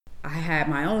I had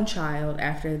my own child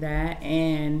after that,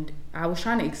 and I was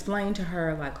trying to explain to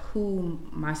her like who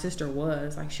my sister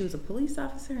was. Like, she was a police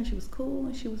officer and she was cool,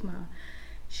 and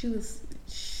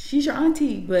she's your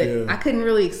auntie, but I couldn't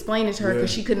really explain it to her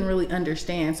because she couldn't really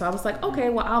understand. So I was like,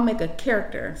 okay, well, I'll make a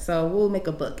character. So we'll make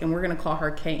a book, and we're gonna call her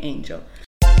K Angel.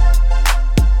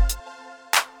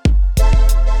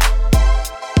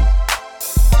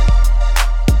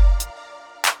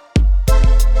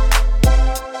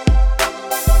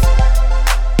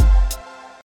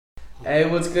 Hey,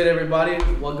 what's good, everybody?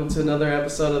 Welcome to another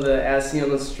episode of the As Seen on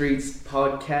the Streets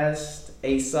podcast.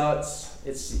 ASOTs.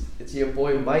 It's your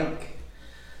boy Mike,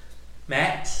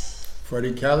 Max,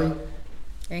 Freddie Kelly,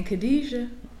 and Khadijah.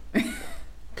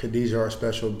 Khadijah, our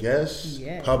special guest.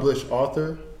 Yes. Published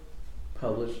author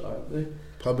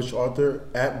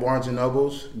at Barnes and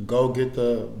Nobles. Go get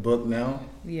the book now.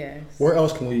 Yes. Where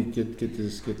else can we get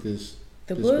this?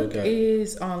 The this book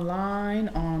is online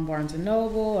on Barnes &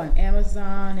 Noble, on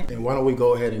Amazon. And why don't we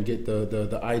go ahead and get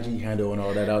the IG handle and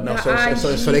all that out now, the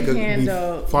so they could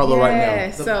follow right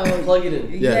now. So plug it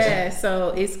in. Yeah, so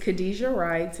it's Khadijah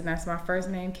Writes, and that's my first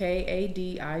name,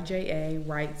 Kadija,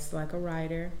 Writes like a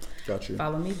writer. Got you.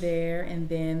 Follow me there, and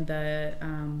then the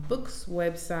book's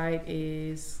website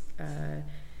is.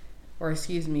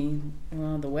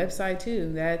 The website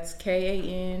too. That's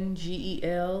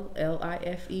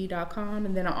KANGELLIFE.com.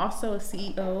 And then I'm also a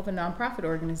CEO of a nonprofit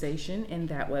organization, and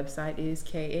that website is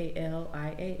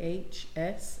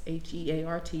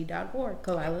KALIAHSHEART.org.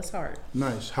 Kalilah's Heart.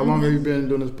 Nice. How long have you been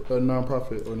doing this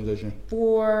nonprofit organization?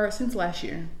 Since last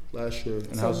year. Last year.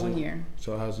 And so 1 year.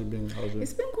 So how's it been?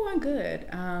 It's been going good.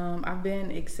 I've been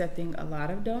accepting a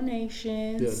lot of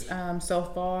donations. Yes. So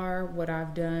far, what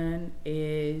I've done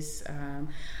is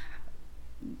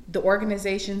the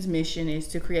organization's mission is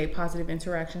to create positive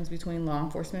interactions between law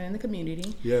enforcement and the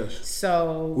community. Yes.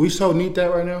 So we so need that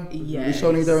right now. Yes. We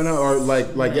so need that right now, or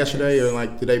like yesterday, or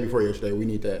like the day before yesterday. We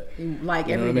need that. Like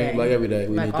you know every what I day. mean? Like every day.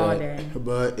 We like need all that. Day.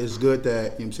 But it's good that, you know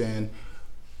what I'm saying,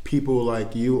 people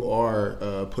like you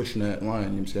are pushing that line, you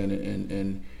know what I'm saying,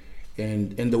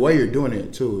 and the way you're doing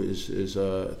it too is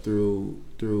through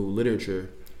literature.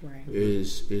 Right.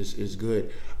 Is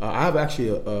good. I have actually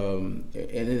and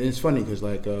it's funny because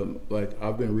like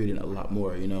I've been reading a lot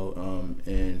more, you know,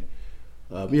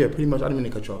 pretty much. I didn't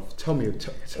mean to cut you off. Tell me. No,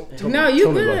 you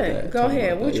tell good. Me about that. Go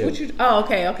ahead. What you? Oh,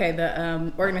 okay.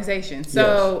 The organization.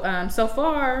 So so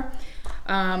far.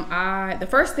 The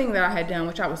first thing that I had done,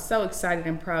 which I was so excited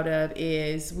and proud of,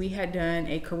 is we had done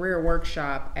a career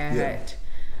workshop at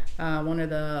one of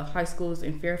the high schools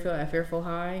in Fairfield, at Fairfield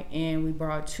High, and we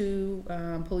brought two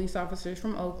police officers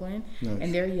from Oakland. Nice.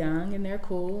 And they're young and they're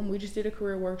cool, and we just did a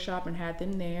career workshop and had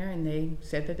them there, and they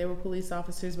said that they were police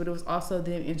officers, but it was also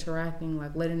them interacting,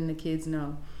 like letting the kids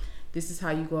know this is how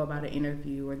you go about an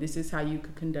interview, or this is how you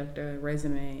could conduct a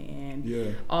resume,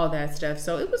 and all that stuff.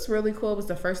 So it was really cool. It was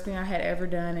the first thing I had ever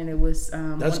done, and it was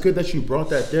that's good that you brought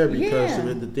that there, because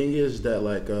the thing is that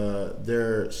like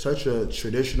they're such a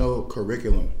traditional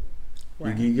curriculum.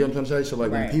 Right. You get what I'm saying? So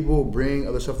like when people bring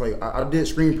other stuff, like I did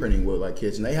screen printing with like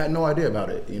kids, and they had no idea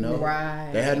about it, you know? Right.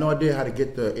 They had no idea how to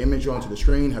get the image onto the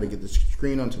screen, how to get the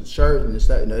screen onto the shirt, and this,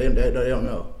 that, and they don't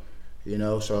know. You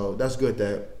know, so that's good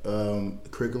that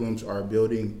curriculums are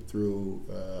building through,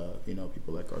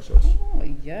 people like ourselves. Oh,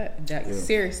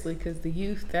 seriously, because the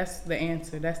youth, that's the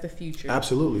answer. That's the future.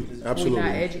 Absolutely. If we're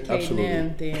not educating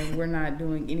them, then we're not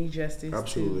doing any justice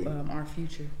to our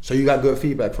future. So you got good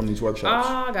feedback from these workshops?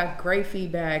 I got great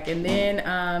feedback. And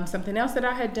then something else that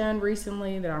I had done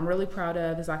recently that I'm really proud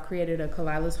of is I created a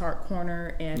Kalilah's Heart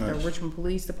Corner at the Richmond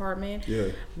Police Department. Yeah.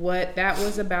 What that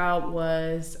was about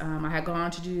was I had gone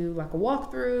to do like a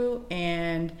walkthrough,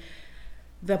 and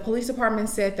the police department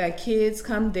said that kids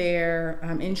come there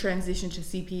in transition to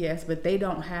CPS, but they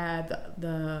don't have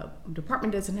the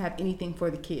department doesn't have anything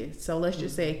for the kids. So let's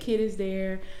just say a kid is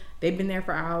there, they've been there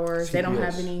for hours, CPS. They don't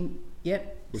have any.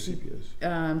 What's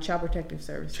CPS? Child Protective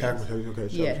Services. Child Protective,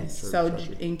 okay. Yes. So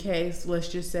in case, let's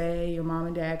just say your mom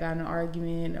and dad got in an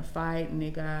argument, a fight, and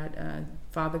they got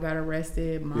father got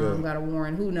arrested, mom got a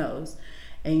warrant, who knows,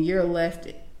 and you're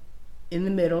left in the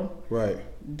middle. Right.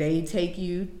 They take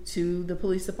you to the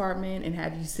police department and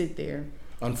have you sit there.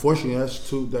 Unfortunately,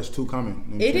 that's too common.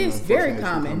 You know it is very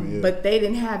common, but they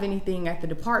didn't have anything at the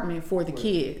department for the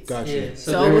kids. Gotcha. Yeah.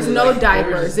 So it was no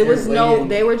diapers. It was no.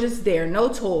 They were just there. No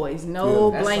toys. No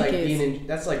blankets.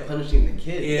 That's like punishing the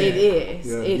kid. Yeah. It is.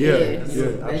 Yeah. It is.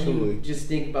 Yeah, absolutely. You just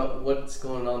think about what's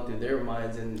going on through their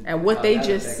minds and what they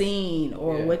just seen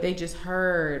or what they just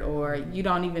heard, or you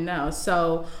don't even know.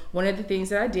 So one of the things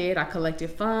that I did, I collected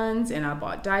funds and I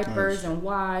bought diapers and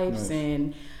wipes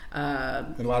and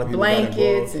a lot of people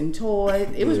blankets and toys.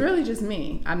 It was really just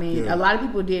me. I mean, a lot of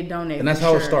people did donate. And that's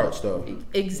how it starts, though.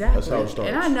 Exactly. That's how it starts.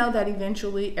 And I know that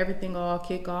eventually everything will all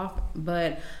kick off,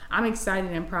 but I'm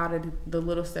excited and proud of the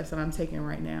little steps that I'm taking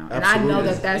right now. And Absolutely. I know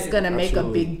that that's going to make a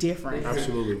big difference.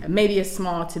 Absolutely. Maybe it's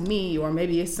small to me, or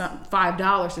maybe it's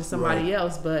 $5 to somebody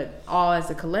else, but all as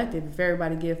a collective, if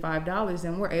everybody give $5,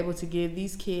 then we're able to give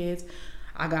these kids.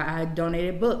 I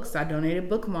donated books. I donated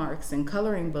bookmarks and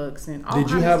coloring books and all.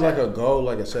 Did you have like a goal,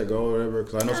 like a set goal or whatever?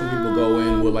 Because I know some people go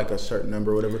in with like a certain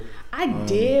number or whatever. I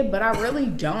did, but I really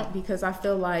don't, because I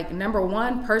feel like, number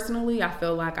one, personally, I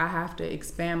feel like I have to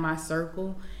expand my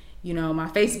circle. You know, my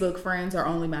Facebook friends are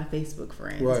only my Facebook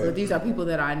friends. Right. But these are people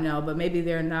that I know, but maybe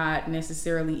they're not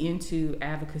necessarily into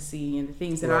advocacy and the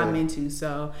things that I'm into.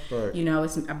 So, you know,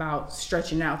 it's about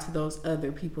stretching out to those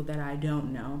other people that I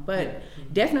don't know. But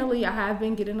definitely, I have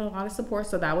been getting a lot of support.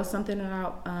 So that was something that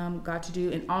I got to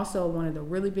do. And also, one of the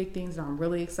really big things that I'm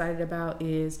really excited about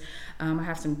is I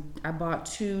bought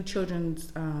 2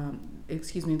 children's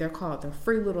they're called the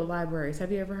Free Little Libraries.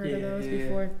 Have you ever heard of those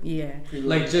before? Yeah.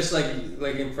 Like just like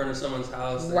in front of someone's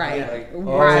house. Right.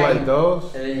 Like those?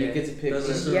 And then you get to pick. Those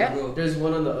are super cool. There's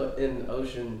one in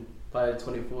Ocean by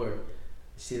 24. You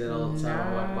see that all the time.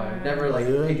 I walk by. Never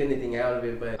picked anything out of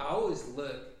it, but I always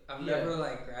look. I've never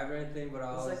grabbed anything, but I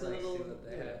always see what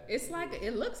they have. It's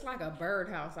it looks like a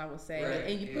birdhouse, I would say,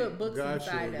 and you put books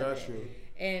inside of it.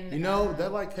 And you know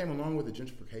that came along with the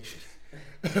gentrification.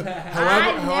 Thank you.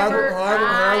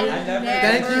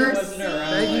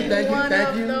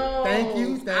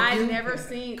 I never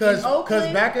seen, because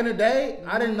back in the day,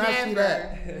 I did not see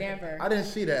that. Never. I didn't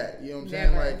see that. You know what I'm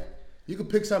saying? Like, you could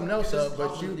pick something else up,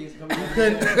 but you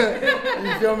couldn't.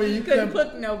 You feel me? You couldn't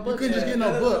put no books. You couldn't just get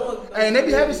no book. And they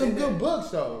be having some good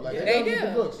books though. Like they do.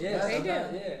 Good books. Yeah, they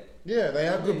do. Yeah, they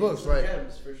have good books. Like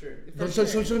gems for sure.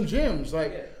 Some gems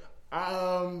like.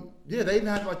 They even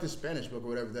had like this Spanish book or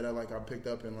whatever that I picked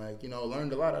up and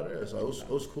learned a lot out of there. So it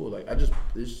was cool. Like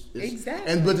it's exactly.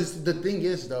 And but the thing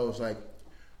is though, it's like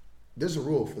there's a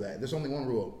rule for that. There's only one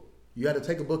rule. You got to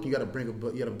take a book. You got to bring a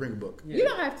book. You got to bring a book. Yeah. You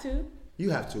don't have to. You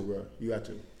have to, bro. You got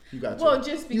to. You got to. Well,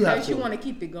 just because you want to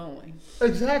keep it going.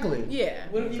 Exactly. Yeah.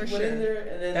 What if you put in there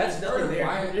and then that's nothing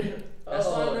there? That's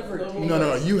not never.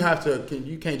 No. You have to.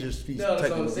 You can't just be taking.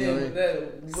 What I'm saying. What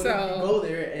if you go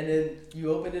there and then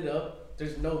you open it up?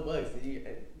 There's no bugs.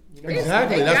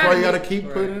 Exactly. That's why you got to keep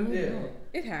putting it. Yeah.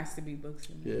 It has to be books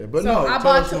in there. Yeah, but so no. I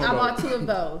bought 2 of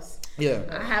those. Yeah.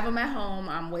 I have them at home.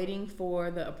 I'm waiting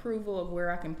for the approval of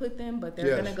where I can put them, but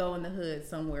they're gonna go in the hood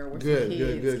somewhere where some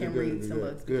kids can read some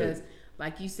books because.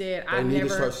 Like you said, I never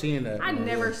start seeing that. I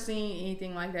never seen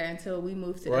anything like that until we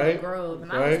moved to Elk Grove,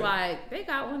 and I was like, they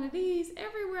got one of these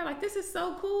everywhere. Like, this is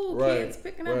so cool. Kids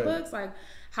picking up books. Like,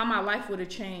 how my life would have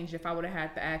changed if I would have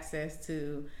had the access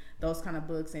to those kind of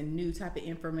books and new type of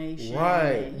information.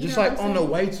 Right. And, just like on the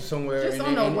way to somewhere. Just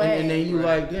on the way. And then you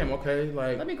damn, okay,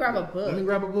 like let me grab a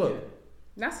book.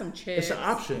 Not some chairs. It's an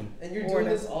option. And you're doing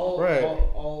this all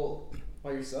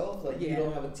by yourself? Like you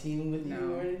don't have a team with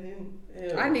you or anything?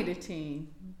 Ew. I need a team.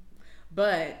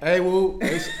 But hey,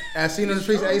 as seen on the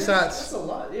streets, ASOTs. That's a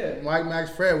lot, yeah. Mike, Max,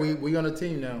 Fred, we on the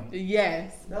team now.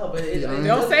 Yes. No, but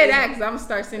don't say that because I'm gonna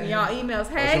start sending y'all emails.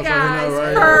 Hey guys,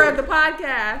 heard the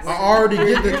podcast.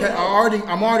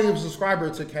 I'm already a subscriber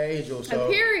to K-Angel. So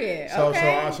period. So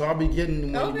I'll be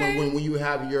getting when you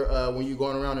have your when you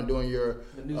going around and doing your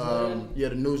the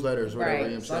newsletters or whatever.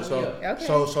 You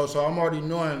know so I'm already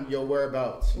knowing your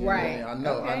whereabouts. Right. I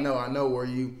know where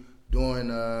you. Doing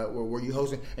were you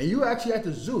hosting? And you were actually at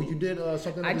the zoo. You did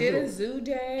something. I did a zoo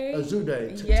day. A zoo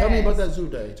day. Tell me about that zoo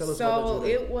day. Tell us about that zoo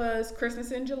day. So it was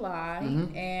Christmas in July,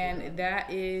 and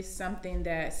that is something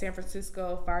that San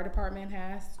Francisco Fire Department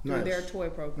has through their toy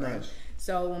program. Nice.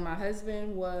 So when my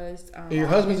husband was, your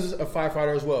husband is a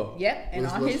firefighter as well. Yep, and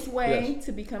on his way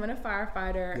to becoming a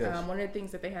firefighter, one of the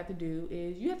things that they have to do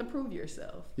is you have to prove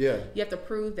yourself. Yeah, you have to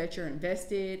prove that you're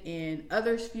invested in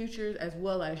others' futures as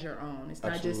well as your own. It's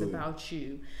not just about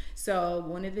you. So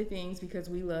one of the things, because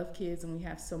we love kids and we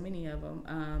have so many of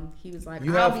them, he was like,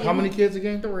 "You have how many kids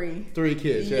again?" 3. 3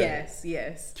 kids. Yeah.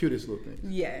 Yes. Cutest little thing.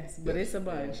 Yes, but it's a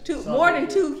bunch. More than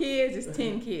 2 kids is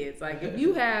 10 kids. Like if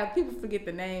you have people forget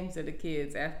the names of the kids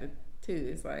after 2.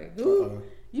 It's like who?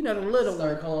 You know, the little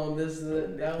Start one. calling this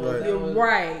that one. Right. That one.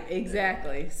 Right,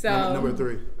 exactly. So number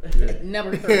 3.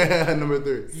 Number 3. Number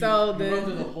 3. So you run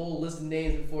through the whole list of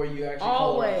names before you actually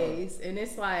always, and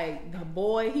it's like the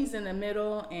boy, he's in the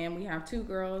middle, and we have 2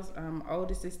 girls.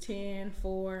 Oldest is 10,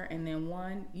 4, and then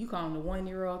 1. You call him the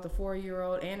 1-year-old, the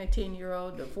 4-year-old, and the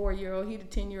 10-year-old, the 4-year-old. He the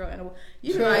 10-year-old, and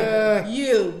you like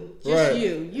you, just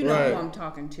you. You know who I'm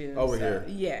talking to. Over here.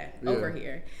 Yeah, over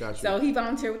here. Gotcha. So he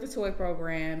volunteered with the toy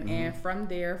program, and from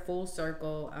there, full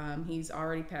circle, he's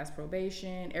already passed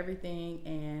probation, everything,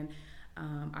 and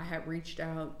I had reached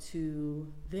out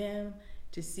to them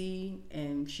to see,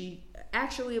 and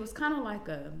it was kind of like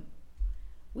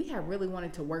we had really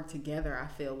wanted to work together. I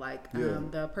feel like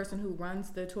the person who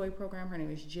runs the toy program, her name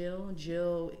is Jill.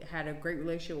 Jill had a great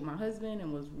relationship with my husband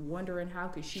and was wondering how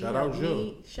could she help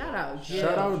me. Shout out Jill.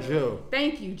 Shout out Jill.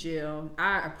 Thank you, Jill.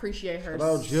 I appreciate her.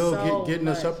 Shout out Jill, so getting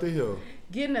much. us up the hill.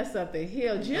 Getting us up the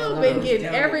hill. Jill been getting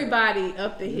everybody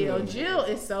up the hill. Jill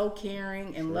is so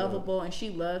caring and lovable, and she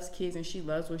loves kids, and she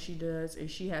loves what she does,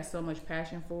 and she has so much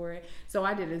passion for it. So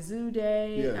I did a zoo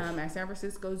day at San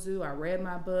Francisco Zoo. I read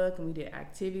my book, and we did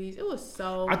activities. It was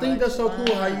so I think that's so fun.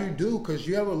 cool how you do, because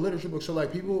you have a literature book. So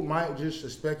like people might just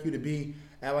expect you to be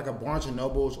at like a Barnes and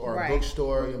Nobles or a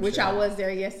bookstore, you know which I was there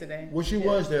yesterday. Which you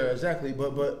was there, exactly.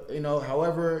 But you know,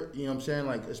 however, you know what I'm saying,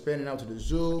 like expanding out to the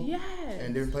zoo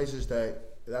and different places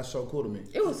that's so cool to me.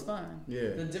 It was fun.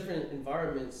 Yeah. The different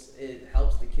environments, it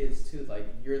helps the kids too. Like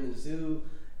you're in the zoo,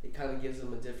 it kind of gives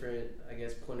them a different, I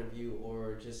guess, point of view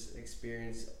or just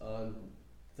experience on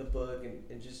the book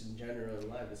and just in general in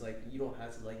life. It's like you don't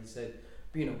have to, like you said,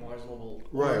 be in a Barnes Noble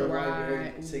or a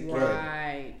library to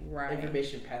get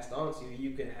information passed on to you.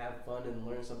 You could have fun and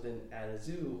learn something at a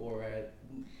zoo or at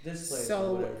this place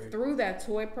or whatever. Through that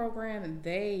toy program,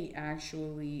 they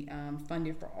actually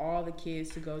funded for all the kids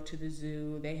to go to the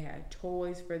zoo. They had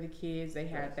toys for the kids. They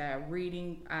had that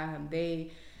reading.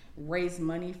 They raised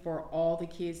money for all the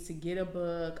kids to get a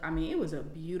book. I mean, it was a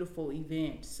beautiful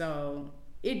event. So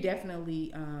it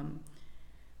definitely...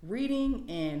 reading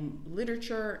and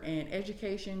literature and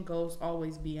education goes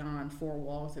always beyond 4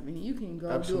 walls. I mean, you can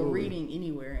go do a reading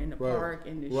anywhere, in the park,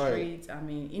 in the streets, I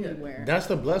mean, anywhere. That's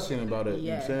the blessing about it.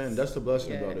 You know what I'm saying? That's the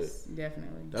blessing about it.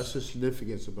 Definitely. That's the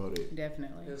significance about it.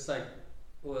 Definitely. It's like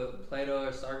what Plato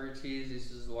or Socrates used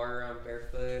to just walk around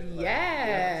barefoot.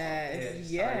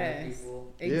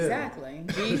 Exactly.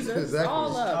 Jesus,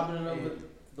 all up. Chopping it up with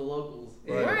the locals.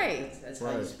 Right. That's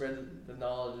how you spread the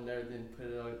knowledge and everything,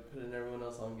 putting everyone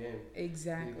else on game.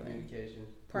 Exactly. Communication.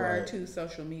 Prior to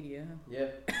social media. Yeah.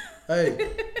 Hey,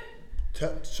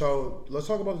 so let's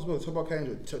talk about this book. Talk about K.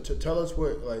 Angel. Tell us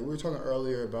what, like we were talking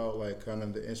earlier about, like kind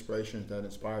of the inspirations that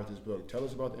inspired this book. Tell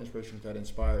us about the inspirations that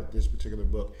inspired this particular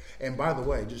book. And by the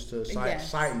way, just a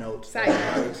side note,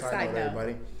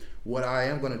 everybody. What I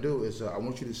am going to do is I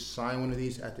want you to sign one of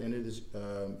these at the end of this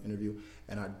interview,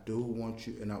 and I do want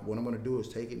you. And what I'm going to do is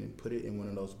take it and put it in one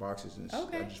of those boxes, and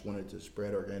I just want it to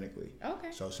spread organically.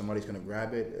 Okay. So somebody's going to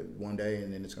grab it one day,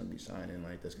 and then it's going to be signed, and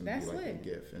like that's going to be like a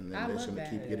gift, and then it's going to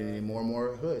keep getting in more and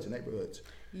more hoods and neighborhoods.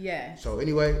 Yeah. So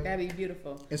anyway, that'd be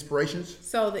beautiful. Inspirations.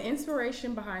 So the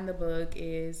inspiration behind the book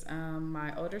is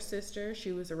my older sister.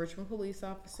 She was a Richmond police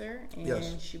officer,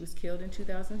 and she was killed in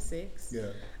 2006. Yeah.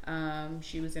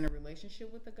 She was in a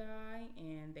relationship with a guy,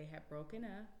 and they had broken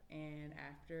up. And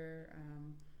after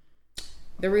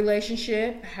the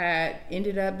relationship had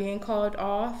ended up being called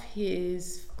off,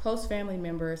 his close family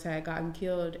members had gotten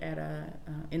killed at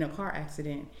in a car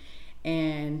accident.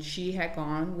 And she had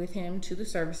gone with him to the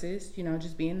services, you know,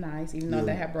 just being nice, even though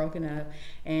they had broken up.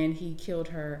 And he killed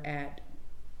her at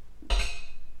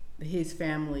his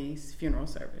family's funeral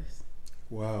service.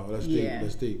 Wow, that's deep.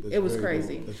 That's deep. That's it was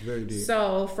crazy. Deep. That's very deep.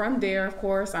 So from there, of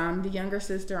course, I'm the younger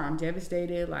sister. I'm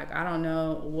devastated. Like, I don't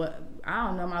know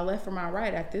my left from my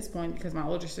right at this point, because my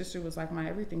older sister was like my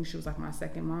everything. She was like my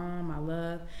second mom, my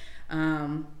love.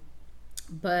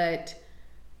 But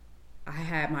I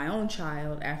had my own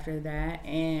child after that,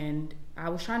 and I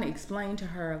was trying to explain to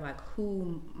her like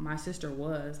who my sister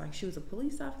was. Like, she was a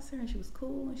police officer, and she was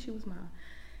cool, and she's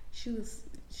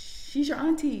your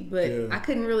auntie, but I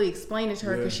couldn't really explain it to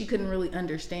her because she couldn't really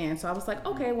understand. So I was like,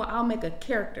 okay, well, I'll make a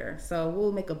character. So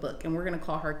we'll make a book, and we're going to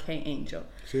call her K. Angel.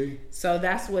 See? So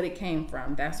that's what it came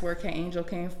from. That's where K. Angel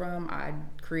came from. I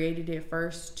created it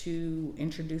first to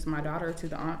introduce my daughter to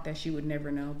the aunt that she would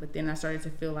never know. But then I started to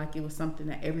feel like it was something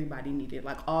that everybody needed,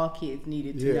 like all kids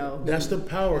needed to know. That's the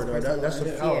power, though. That's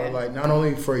the power. Like, not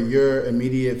only for your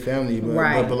immediate family,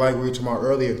 but like we were talking about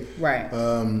earlier. Right.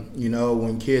 You know,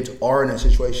 when kids are in that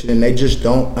situation and they just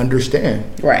don't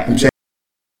understand. Right. I'm saying,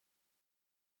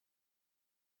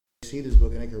 see this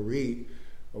book and they can read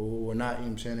or not, you know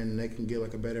what I'm saying, and they can get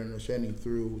like a better understanding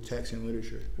through text and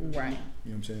literature. Right. You know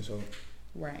what I'm saying? So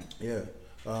right. Yeah.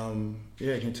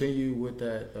 Continue with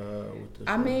that.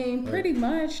 I mean, pretty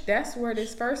much. That's where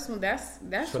this first one. That's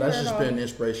so that's just been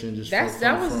inspiration. Just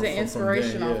that was the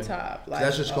inspiration off top. Like, so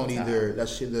that's just gonna either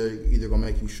gonna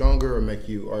make you stronger or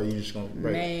you just gonna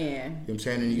break. Man, you know what I'm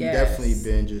saying, and you've definitely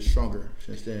been just stronger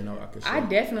since then. I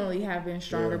definitely have been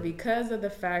stronger because of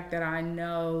the fact that I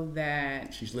know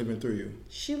that she's living through you.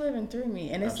 She living through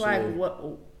me, and it's like what.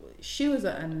 She was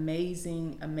an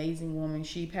amazing, amazing woman.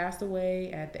 She passed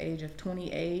away at the age of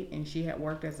 28, and she had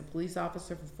worked as a police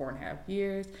officer for 4.5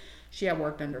 years. She had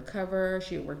worked undercover.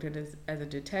 She had worked as a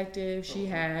detective. She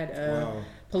had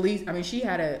police. I mean, she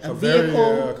had a vehicle.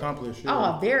 Very accomplished.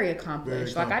 Yeah. Oh, very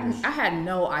accomplished. Like I had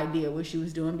no idea what she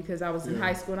was doing because I was in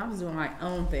high school and I was doing my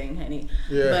own thing, honey.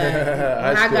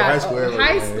 Yeah. But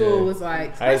high school was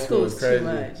like high school was too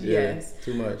much. Yeah, yes,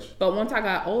 too much. But once I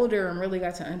got older and really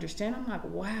got to understand, I'm like,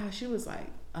 wow, she was like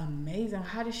amazing.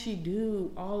 How did she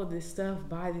do all of this stuff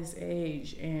by this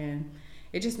age? And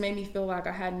it just made me feel like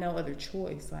I had no other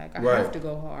choice. Like I have to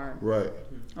go hard. Right.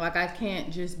 Like I can't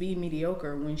just be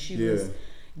mediocre when she was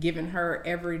giving her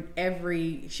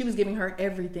she was giving her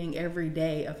everything every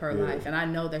day of her life, and I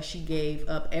know that she gave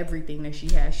up everything that she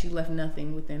had. She left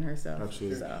nothing within herself.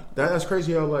 Absolutely. So. That's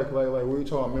crazy how like we were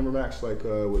talking, remember Max, like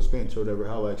with Spence or whatever,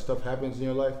 how like stuff happens in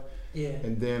your life. Yeah.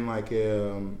 And then like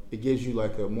it gives you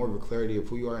like a more of a clarity of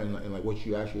who you are and like what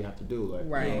you actually have to do. Like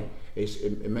right. You know,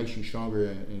 it makes you stronger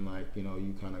and like, you know,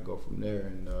 you kind of go from there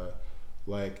and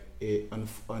like it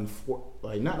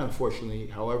not unfortunately,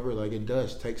 however, like it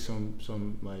does take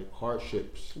some like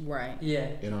hardships. Right. Yeah.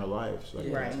 In our lives.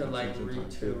 Like, right. To like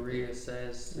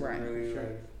reassess. Right. Really,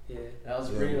 sure. Yeah. I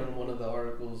was reading on one of the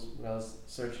articles when I was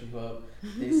searching you up.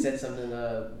 They said something,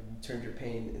 turned your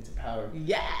pain into power.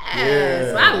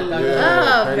 Yes, I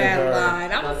love that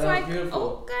line. I was like,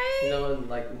 okay. You know, and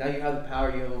like now you have the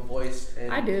power, you have a voice.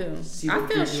 And I do. I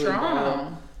feel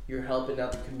strong. You're helping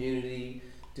out the community,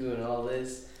 doing all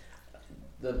this.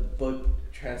 The book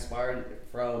transpired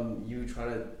from you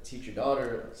trying to teach your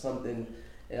daughter something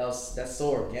else that's so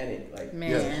organic. Like,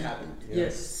 man, it happened.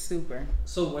 Yes, super.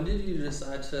 So when did you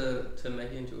decide to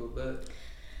make it into a book?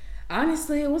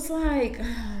 Honestly, it was like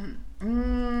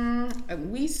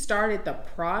we started the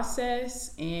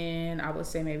process in, I would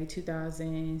say, maybe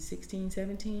 2016,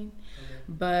 17.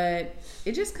 But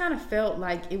it just kind of felt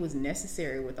like it was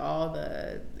necessary with all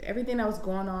everything that was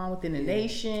going on within the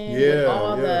nation, with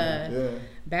all the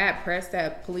bad press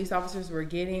that police officers were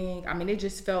getting. I mean, it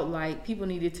just felt like people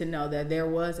needed to know that there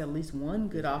was at least one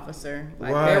good officer.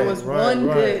 Like there was one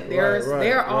good.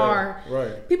 There are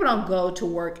people don't go to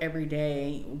work every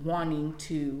day wanting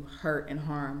to hurt and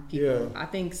harm people. I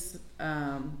think.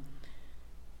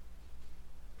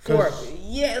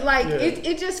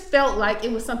 It just felt like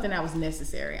it was something that was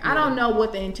necessary. I don't know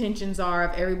what the intentions are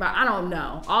of everybody. I don't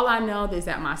know. All I know is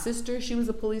that my sister, she was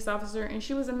a police officer and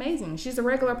she was amazing. She's a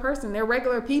regular person. They're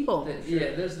regular people.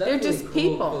 Yeah, they're just cool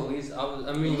people. Police.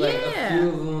 A few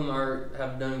of them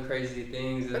have done crazy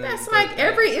things. But that's like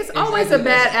it's always a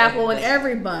bad apple in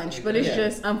every bunch. But it's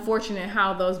just unfortunate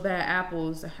how those bad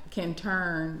apples can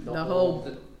turn the whole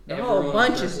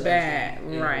bunch is bad.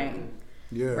 Right.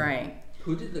 Yeah. Right.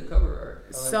 Who did the cover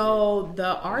art? So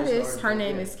the artist, her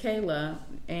name is Kayla,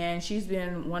 and she's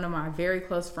been one of my very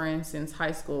close friends since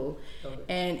high school. Okay.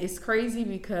 And it's crazy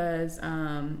because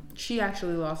she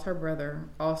actually lost her brother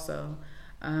also.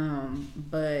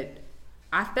 But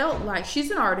I felt like she's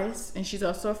an artist and she's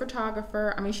also a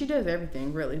photographer. I mean, she does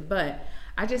everything really, but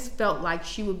I just felt like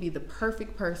she would be the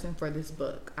perfect person for this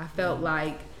book. I felt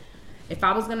like if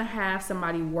I was going to have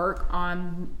somebody work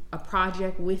on a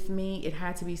project with me, it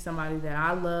had to be somebody that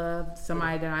I loved,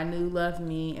 somebody that I knew loved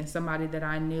me, and somebody that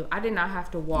I knew. I did not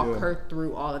have to walk her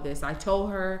through all of this. I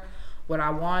told her what I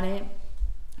wanted.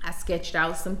 I sketched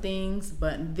out some things,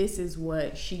 but this is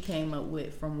what she came up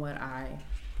with from what I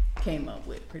came up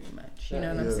with, pretty much. You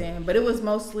know what I'm saying? But it was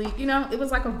mostly, it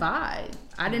was like a vibe.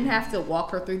 I didn't have to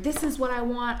walk her through, this is what I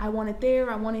want. I want it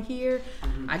there. I want it here.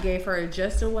 I gave her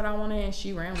just what I wanted, and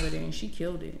she ran with it, and she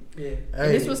killed it. Yeah.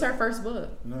 And this was her first book.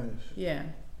 Nice. Yeah.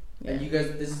 And you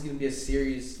guys, this is going to be a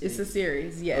series. It's a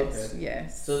series, yes, okay.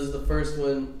 Yes. So this is the first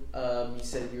one. You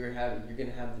said you're going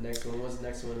to have the next one. What's the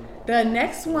next one? The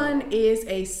next one is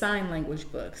a sign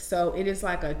language book. So it is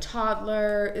like a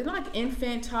toddler, it's like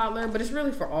infant toddler, but it's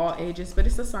really for all ages. But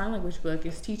it's a sign language book.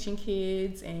 It's teaching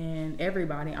kids and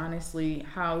everybody, honestly,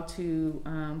 how to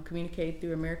communicate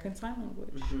through American Sign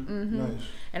Language. Nice.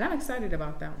 And I'm excited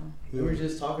about that one. We were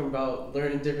just talking about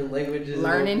learning different languages.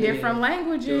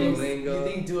 Duolingo. You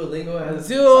think Duolingo Duolingo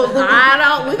has. I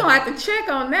don't. We're gonna have to check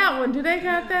on that one. Do they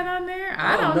got that on there?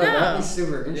 I don't know. That'd be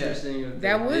super interesting. Yeah.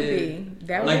 That would be.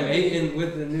 That like would be. And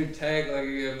with the new tag, like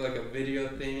you have like a video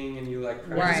thing, and you like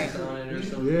practice on it or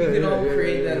something. We can all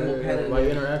create that. We'll pen it. Like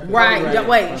interactive. Right.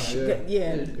 Wait.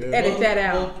 Yeah. Edit that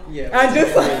out. I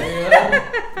just like.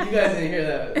 You guys didn't hear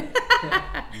that.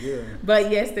 Yeah.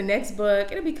 But yes, the next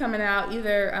book, it'll be coming out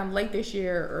either late this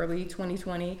year or early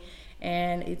 2020.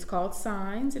 And it's called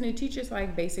Signs, and it teaches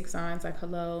like basic signs like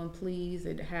hello and please.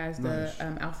 It has the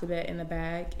alphabet in the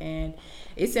back, and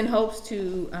it's in hopes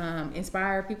to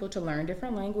inspire people to learn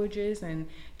different languages and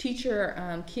teach your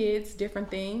kids different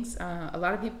things. A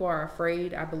lot of people are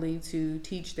afraid, I believe, to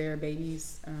teach their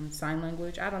babies sign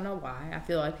language. I don't know why. I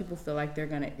feel like people feel like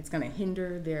it's gonna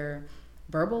hinder their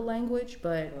verbal language,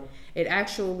 but it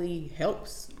actually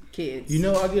helps kids. You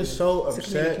know, I get so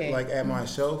upset like at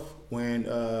myself when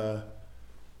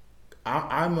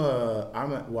I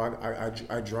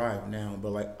drive now,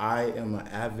 but like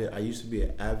I used to be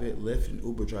an avid Lyft and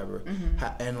Uber driver,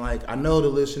 and like I know the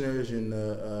listeners and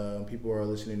the people who are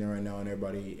listening in right now and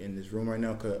everybody in this room right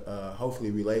now could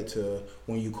hopefully relate to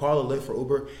when you call a Lyft for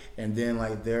Uber, and then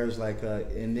like there's like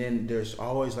and then there's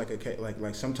always like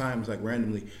like sometimes like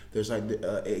randomly there's like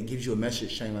it gives you a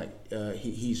message saying like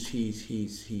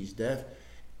he's deaf.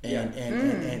 And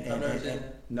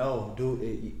no, dude,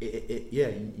 his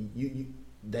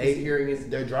hearing is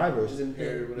they're drivers.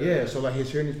 Impaired or whatever. Yeah, so like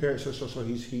his hearing is impaired, so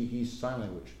he's sign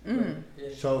language. Yeah.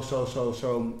 So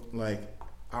like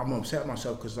I'm upset at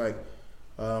myself because like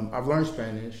I've learned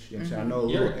Spanish. You know what I'm saying? I know a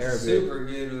little Arabic. You're super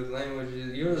good with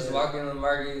languages. You just walk in the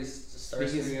market, start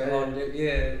speaking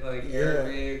Arabic, like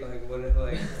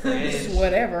French.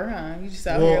 Whatever, huh? You just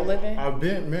out here living. I've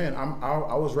been,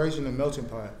 I was raised in a melting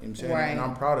pot. You know what I'm saying? Right. And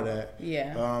I'm proud of that.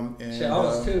 Yeah. I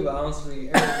was too, but I don't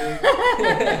speak Arabic.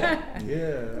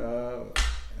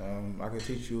 I can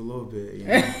teach you a little bit. You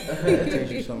know? I can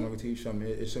teach you something.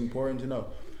 It's important to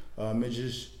know. I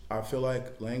feel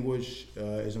like language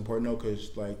is important to know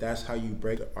because like that's how you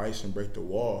break the ice and break the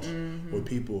walls with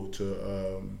people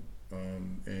to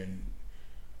and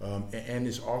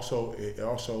it also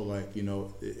like you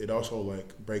know it also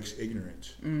like breaks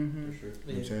ignorance. For sure. You know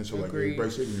what I'm saying? So like it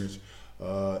breaks ignorance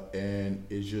and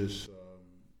it's just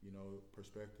you know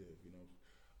perspective. You know.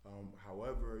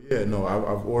 However,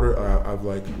 I've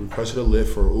like requested a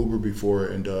Lyft for Uber before,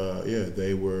 and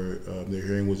they were their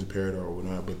hearing was impaired or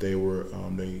whatnot, but they were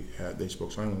they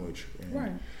spoke sign language,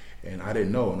 and I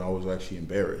didn't know, and I was actually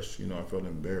embarrassed. You know, I felt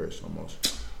embarrassed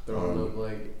almost. Throwing up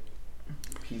like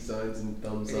peace signs and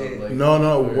thumbs up. Like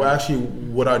no. Well, actually,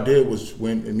 what I did was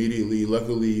went immediately.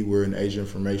 Luckily, we're in age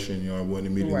information. You know, I went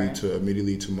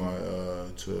immediately to my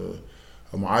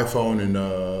my iPhone and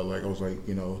like I was like,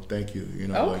 you know, thank you, you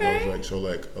know, like I was like, so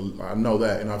like I know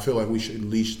that, and I feel like we should at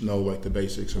least know like the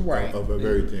basics of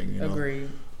everything. You know? Agreed.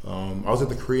 I was at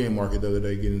the Korean market the other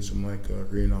day getting some like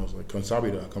Korean. I was like,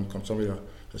 "Kamsahamnida, kamsahamnida."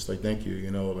 Just like thank you,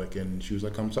 you know, like, and she was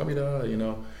like, "Kamsahamnida," you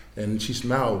know, and she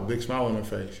smiled, big smile on her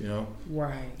face, you know.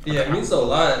 Right. Yeah, it means a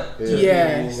lot.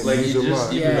 Yes. Like it you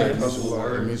just give it means a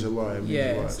lot. It means a lot.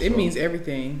 Yes, it means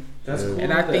everything. That's cool.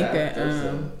 And I think that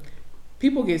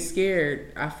people get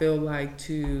scared, I feel like,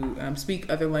 to speak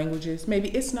other languages. Maybe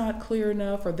it's not clear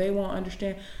enough or they won't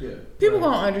understand. Yeah, people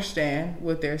won't understand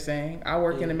what they're saying. I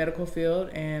work in the medical field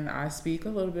and I speak a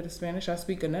little bit of Spanish. I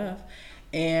speak enough.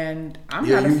 And I'm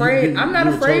not afraid. I'm not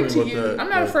afraid to use. I'm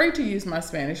not afraid to use my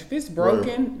Spanish. If it's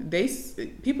broken,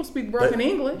 people speak broken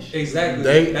English.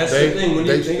 Exactly. That's the thing. When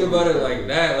you think about it like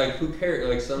that, like who cares?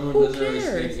 Like someone doesn't really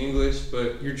speak English,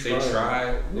 but they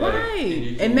try.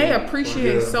 Right. And they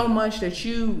appreciate so much that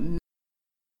you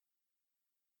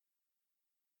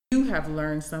have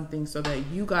learned something so that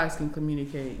you guys can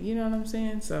communicate. You know what I'm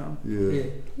saying? So yeah.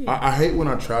 I hate when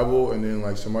I travel and then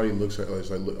like somebody looks at us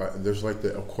like there's like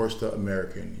of course the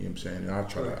American. You know what I'm saying? And I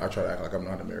try to act like I'm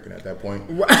not American at that point.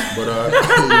 Right. But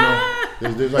you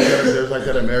know, there's like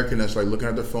that American that's like looking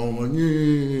at their phone like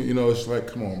you know, it's like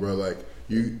come on, bro, like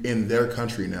you in their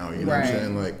country now. You know what I'm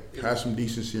saying? Like have some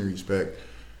decency and respect.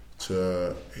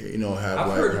 To you know have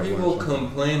I've heard people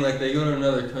complain like they go to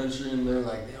another country and they're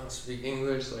like they don't speak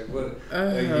English like what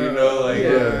like, you know like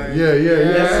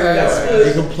that's what,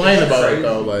 they complain about it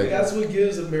though like that's what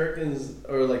gives Americans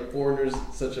or like foreigners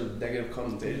such a negative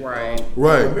connotation right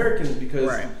Americans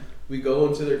because we go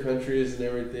into their countries and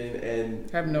everything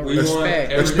and have no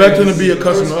respect expect them to be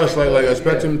accustomed to us like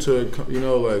expect them to you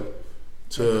know like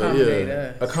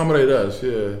to accommodate us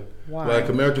Wow. Like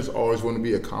Americans always want to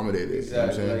be accommodated.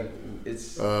 Exactly. You know what I'm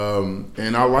saying?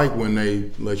 And I like when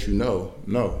they let you know,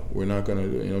 no, we're not gonna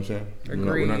do. You know what I'm saying? Agreed.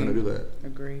 We're not gonna do that.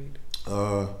 Agreed.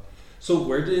 So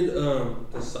where did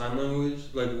the sign language,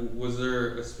 like, was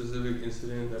there a specific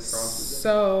incident that prompted that?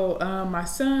 So my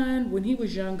son, when he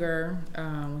was younger,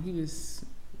 when he was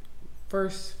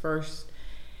first,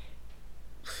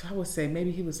 I would say maybe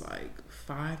he was like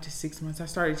 5 to 6 months, I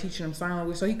started teaching him sign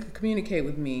language so he could communicate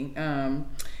with me.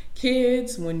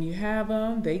 Kids, when you have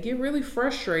them, they get really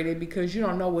frustrated because you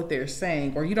don't know what they're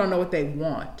saying or you don't know what they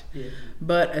want. Yeah.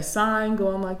 But a sign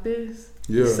going like this,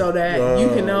 so that you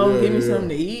can know, give me something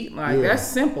to eat. Like, that's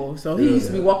simple. So he used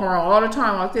to be walking around all the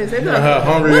time like this. They'd be like,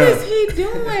 what is he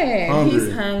doing?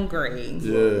 He's hungry.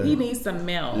 Yeah. He needs some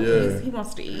milk. Yeah. He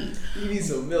wants to eat. He needs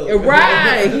some milk.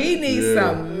 Right. He needs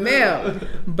some milk.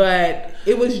 But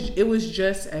it was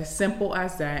just as simple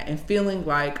as that, and feeling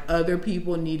like other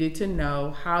people needed to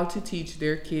know how to teach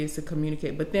their kids to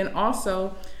communicate. But then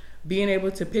also being able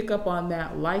to pick up on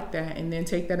that like that and then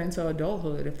take that into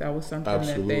adulthood if that was something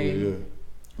that they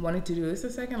wanted to do. It's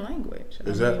a second language.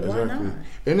 Exactly.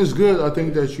 And it's good, I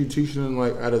think, that you teach them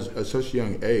like at such a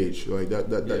young age. Like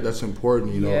that's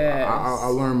important, you know. Yes. I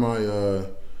learned my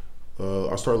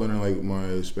I started learning like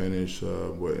my Spanish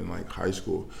in like high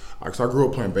school. Cause I grew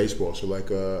up playing baseball, so like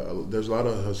there's a lot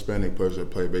of Hispanic players that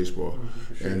play baseball,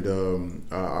 sure. And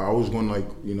I was going like,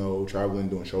 you know, traveling,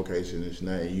 doing showcases and this and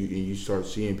that. And you start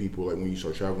seeing people like when you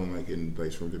start traveling like in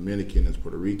place from Dominican, that's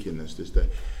Puerto Rican, that's this that,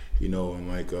 you know, and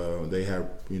like they have,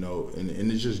 you know, and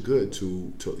it's just good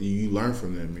to you learn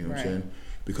from them, you know what I'm saying?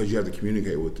 Because you have to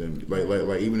communicate with them,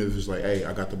 like even if it's like, hey,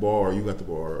 I got the ball or you got the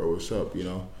ball or what's up, you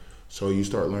know. So you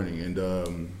start learning, and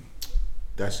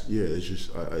it's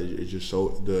just so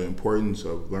the importance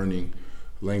of learning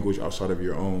language outside of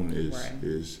your own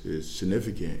is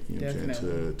significant. You know what I'm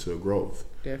saying, to growth.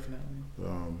 Definitely.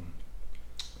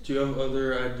 Do you have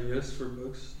other ideas for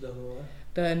books down the line?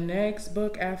 The next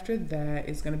book after that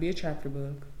is going to be a chapter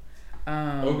book.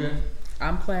 Okay.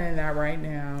 I'm planning that right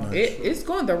now. Nice. It's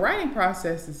going. The writing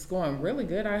process is going really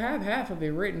good. I have half of it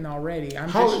written already.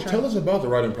 Tell us about the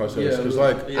writing process, because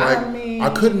I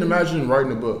couldn't imagine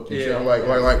writing a book. You know,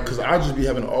 like because I just be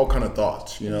having all kind of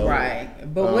thoughts, you know. Right,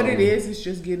 but what it is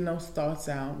just getting those thoughts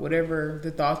out. Whatever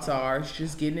the thoughts are, it's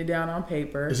just getting it down on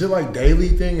paper. Is it like daily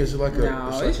thing? Is it like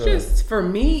it's just for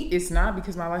me. It's not,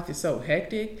 because my life is so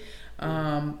hectic.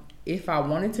 If I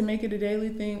wanted to make it a daily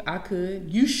thing, I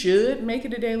could. You should make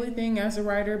it a daily thing as a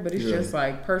writer, but it's just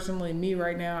like, personally, me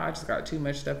right now, I just got too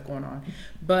much stuff going on.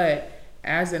 But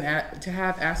to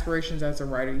have aspirations as a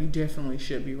writer, you definitely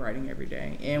should be writing every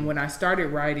day. And when I started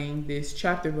writing this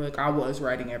chapter book, I was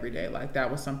writing every day. Like,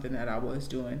 that was something that I was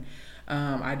doing.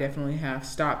 I definitely have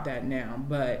stopped that now,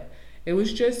 but it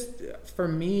was just, for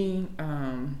me,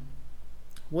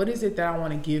 what is it that I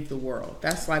want to give the world?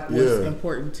 That's like what's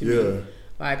important to me.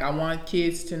 Like, I want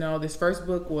kids to know. This first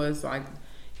book was like,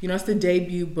 you know, it's the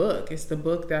debut book. It's the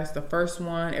book that's the first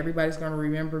one. Everybody's going to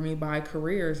remember me by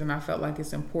careers. And I felt like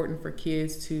it's important for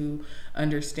kids to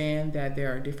understand that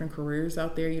there are different careers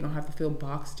out there. You don't have to feel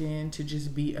boxed in to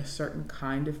just be a certain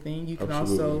kind of thing. You can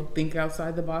also think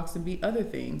outside the box and be other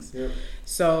things. Yep.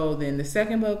 So then the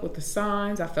second book with the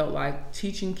signs, I felt like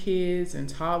teaching kids and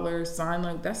toddlers sign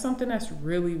language, that's something that's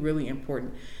really, really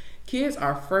important. Kids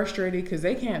are frustrated because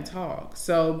they can't talk.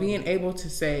 So being able to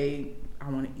say, I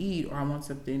want to eat, or I want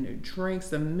something to drink,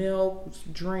 some milk,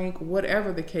 drink,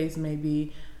 whatever the case may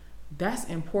be, that's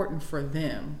important for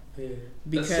them. Yeah.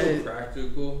 Because that's so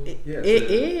practical. It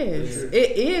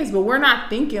is, but we're not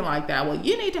thinking like that. Well,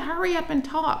 you need to hurry up and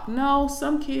talk. No,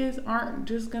 some kids aren't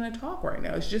just going to talk right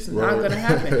now. It's just not going to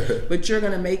happen. But you're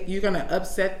going to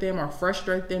upset them or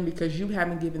frustrate them because you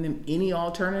haven't given them any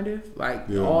alternative. Like,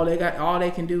 all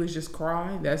they can do is just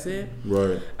cry. That's it.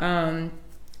 Right.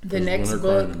 The next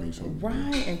book,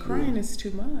 and crying is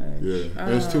too much.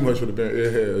 It's too much for the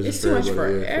parent. It's too much for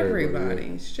everybody.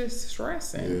 It's just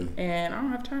stressing, and I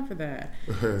don't have time for that.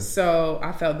 So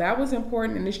I felt that was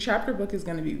important, and this chapter book is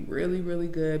going to be really, really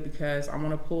good because I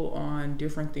want to pull on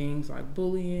different things like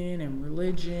bullying and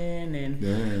religion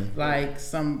and like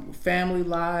some family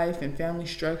life and family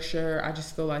structure. I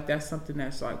just feel like that's something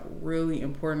that's like really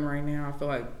important right now. I feel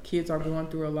like kids are going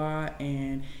through a lot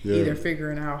and either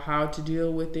figuring out how to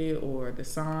deal with it, or the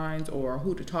signs, or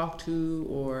who to talk to,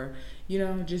 or, you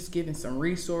know, just giving some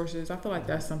resources. I feel like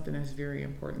that's something that's very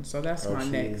important. So that's my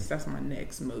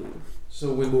next move.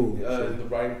 So with the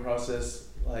writing process,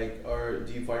 like,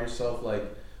 do you find yourself like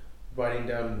writing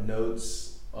down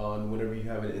notes on whenever you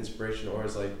have an inspiration,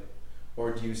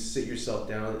 or do you sit yourself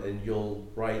down and you'll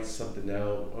write something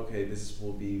out? Okay, this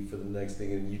will be for the next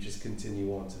thing, and you just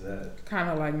continue on to that. Kind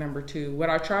of like number 2. What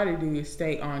I try to do is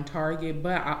stay on target,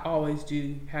 but I always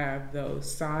do have those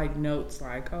side notes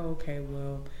like, oh, okay,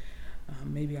 well,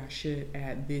 maybe I should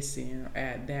add this in or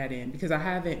add that in, because I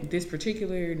haven't, this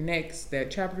particular that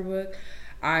chapter book,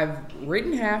 I've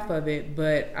written half of it,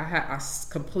 but I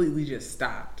completely just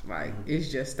stopped. Like,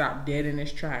 it's just stopped dead in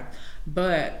its track.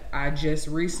 But I just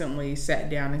recently sat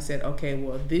down and said, okay,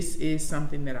 well, this is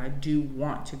something that I do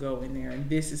want to go in there, and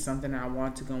this is something I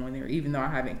want to go in there. Even though I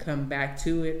haven't come back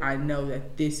to it, I know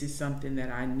that this is something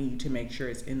that I need to make sure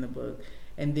it's in the book.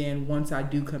 And then once I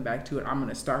do come back to it, I'm going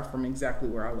to start from exactly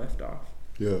where I left off.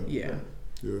 Yeah.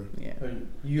 You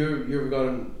ever got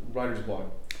on writer's block?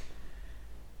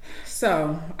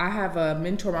 So I have a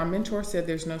mentor. My mentor said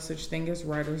there's no such thing as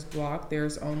writer's block.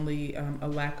 There's only a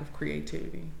lack of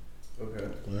creativity. Okay.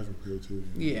 Lack of creativity.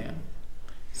 Yeah.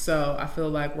 So I feel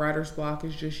like writer's block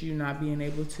is just you not being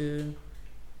able to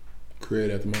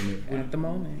create at the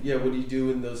moment. Yeah. What do you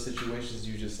do in those situations?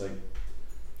 You just like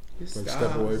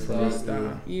step away from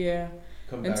it. Yeah.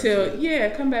 Come back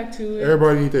to it.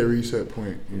 Everybody needs that reset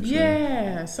point. You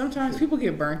know sometimes people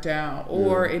get burnt out,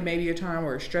 or it may be a time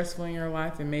where it's stressful in your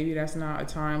life, and maybe that's not a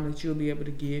time that you'll be able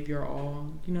to give your all,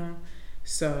 you know.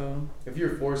 So if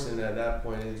you're forcing it at that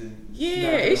point,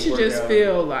 it should just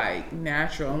feel like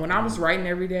natural. And when I was writing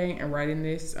every day and writing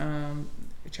this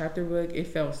chapter book, it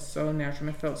felt so natural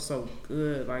and it felt so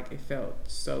good. Like, it felt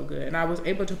so good, and I was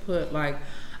able to put like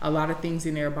a lot of things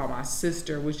in there about my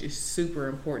sister, which is super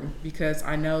important, because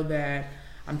I know that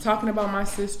I'm talking about my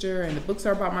sister and the books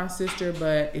are about my sister,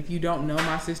 but if you don't know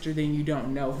my sister, then you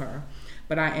don't know her.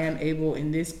 But I am able in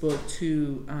this book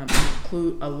to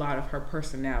include a lot of her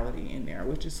personality in there,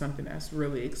 which is something that's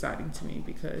really exciting to me,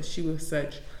 because she was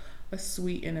such a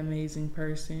sweet and amazing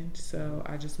person. So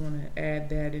I just want to add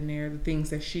that in there, the things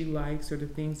that she likes or the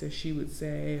things that she would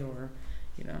say, or,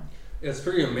 you know. It's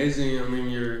pretty amazing. I mean,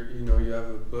 you have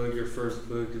a book. Your first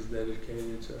book is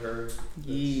dedicated to her.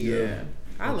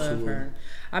 I love her.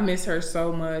 I miss her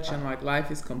so much, and like, life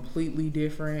is completely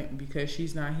different because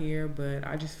she's not here. But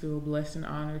I just feel blessed and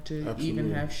honored to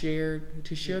even have share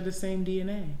the same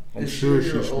DNA. I'm sure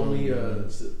she's only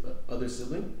other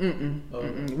sibling.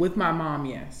 With my mom,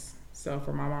 yes. So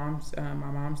for my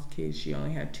mom's kids, she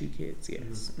only had 2 kids.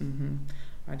 Yes.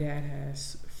 My dad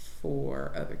has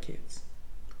 4 other kids.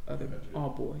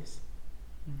 All boys.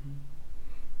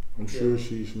 I'm sure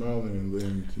she's smiling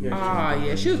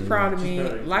and she was proud of me.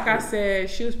 Like I said,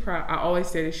 she was proud. I always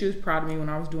said that she was proud of me when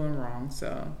I was doing wrong.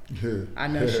 So I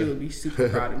know she would be super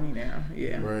proud of me now.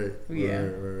 Yeah. Right.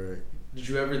 Did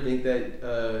you ever think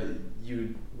that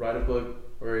you'd write a book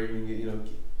or even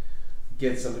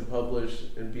get something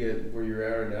published and be at where you're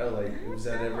at now? Like, was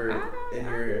that ever in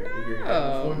your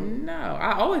head before? No,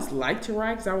 I always liked to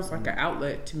write because I was like an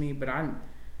outlet to me, but I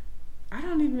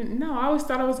don't even know. I always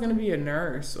thought I was going to be a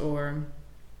nurse, or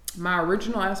my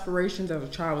original aspirations as a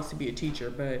child was to be a teacher,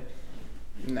 but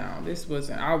no, this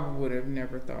wasn't. I would have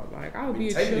never thought like I would be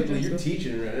a technically you're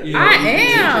teaching, right? I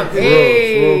am.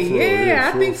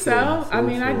 I think so. I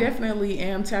mean, I definitely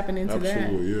am tapping into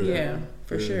that. Yeah,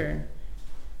 for sure.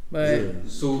 But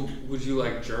so would you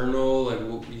like journal, like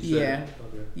what you said?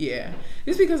 Yeah.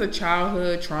 Just because of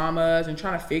childhood traumas and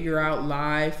trying to figure out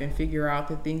life and figure out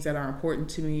the things that are important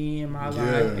to me in my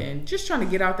life, and just trying to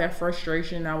get out that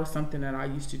frustration. That was something that I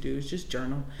used to do, is just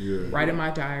journal, write in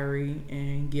my diary,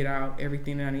 and get out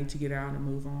everything that I need to get out and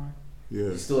move on. Yeah.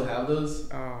 You still have those?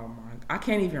 Oh my! I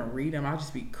can't even read them. I'll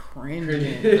just be cringing.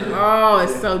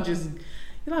 It's so just.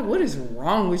 You're like, what is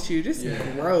wrong with you? Just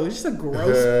gross. Just a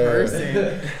gross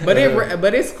person.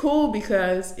 But it's cool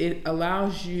because it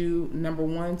allows you, number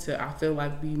one, to, I feel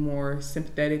like, be more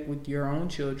sympathetic with your own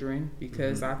children,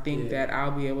 because I think that I'll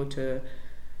be able to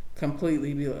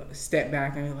completely be step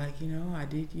back and be like, I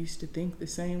did used to think the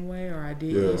same way, or I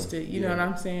did used to, you know what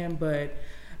I'm saying? But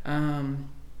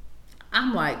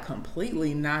I'm like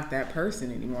completely not that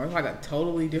person anymore. It's like a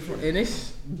totally different, and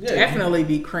it's definitely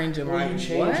be cringing. Like, you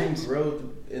change and growth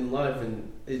in life, and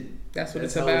that's what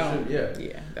it's about. That's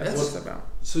what it's about.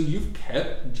 So you've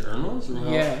kept journals?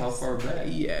 How far back?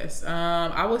 Yes,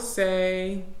 I would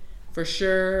say for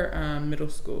sure middle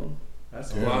school.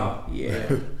 That's wow. Yeah.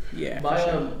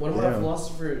 One of my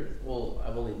philosophers. Well,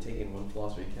 I've only taken one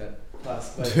philosophy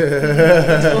class, but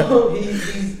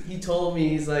he told me,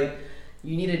 he's like,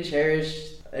 you need to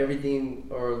cherish everything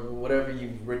or whatever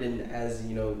you've written as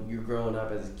you're growing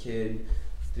up as a kid,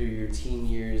 through your teen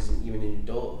years and even in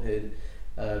adulthood,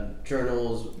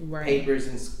 journals, papers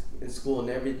in school and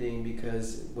everything,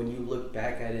 because when you look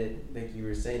back at it, like you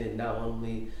were saying, it not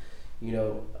only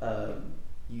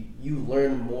you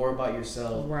learn more about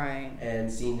yourself, right,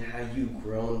 and seeing how you've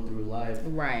grown through life,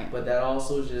 right, but that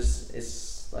also just,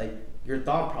 it's like your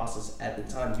thought process at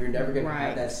the time. You're never going to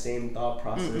have that same thought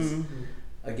process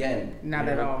again. Not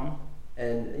at all.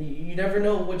 and you never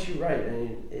know what you write,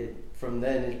 and from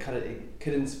then it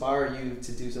could inspire you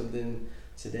to do something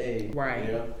today. Right.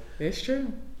 You know? It's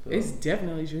true. So. It's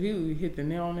definitely true. You hit the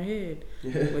nail on the head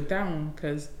with that one,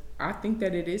 because I think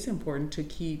that it is important to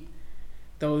keep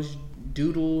those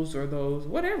doodles or those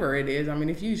whatever it is. I mean,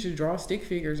 if you should draw stick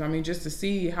figures, I mean, just to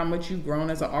see how much you've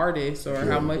grown as an artist, or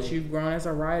how much you've grown as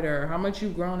a writer, or how much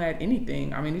you've grown at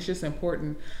anything. I mean, it's just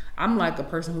important. I'm like a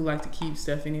person who likes to keep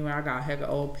stuff anyway. I got a heck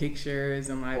of old pictures,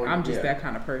 and like I'm just that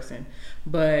kind of person.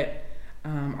 But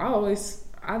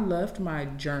I loved my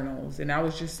journals, and that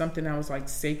was just something that was like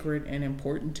sacred and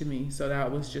important to me. So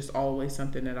that was just always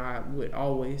something that I would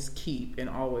always keep and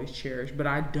always cherish. But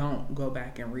I don't go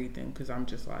back and read them because I'm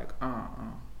just like,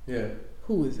 Yeah.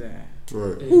 Who is that?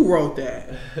 Right. Who wrote that?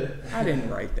 I didn't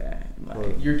write that.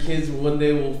 Like, your kids one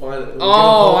day will find it.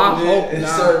 I hope not.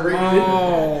 Start reading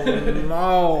it.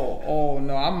 Oh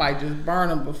no! I might just burn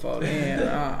them before then.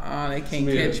 They can't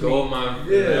catch me.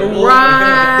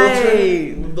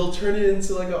 Right. They'll turn it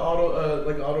into like an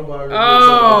autobiography.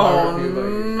 Oh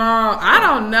no! I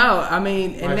don't know. I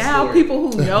mean, and now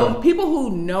people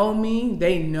who know me,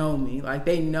 they know me. Like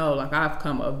they know. Like I've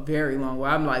come a very long way.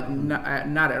 I'm like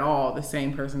not at all the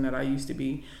same person that I used to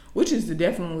be, which is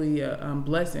definitely a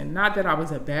blessing. Not that I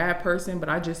was a bad person, but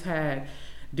I just had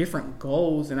different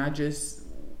goals, and I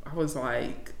was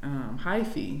like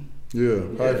hyphy. Yeah,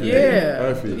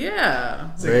 hyphy.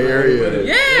 Yeah. Bay Area.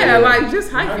 Yeah, like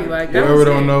just hyphy. Like that. Whoever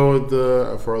don't know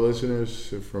for our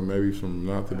listeners from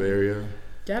not the Bay Area.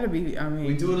 Gotta be. I mean,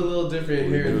 we do it a little different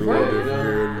here.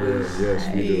 Yes,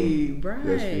 we do. Right.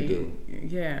 Yes, we do.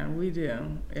 Yeah, we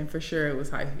do. And for sure, it was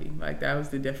hyphy. Like that was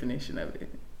the definition of it.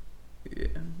 Yeah.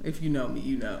 If you know me,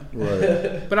 you know.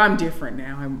 Right. But I'm different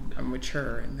now. I'm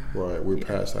mature and. Right. We're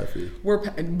past hyphy.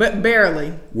 But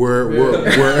barely. We're really.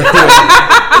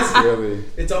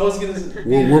 It's always gonna.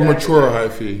 We're mature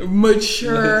hyphy.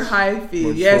 Mature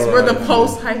hyphy. Yes, we're the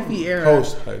post hyphy era.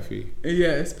 Post hyphy.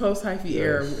 Yes, post hyphy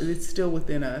era. It's still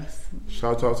within us.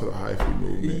 Shout out to the hyphy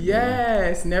movement.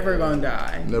 Yes, never gonna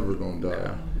die. Never gonna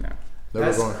die. No.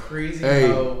 That's crazy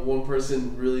how one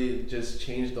person really just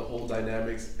changed the whole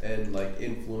dynamics and like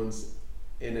influence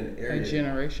in an area. A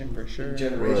generation for sure.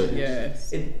 Generations. Right.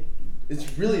 Yes.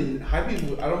 It's really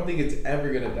hyphy. I don't think it's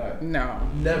ever gonna die. No.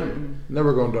 Never. Mm-hmm.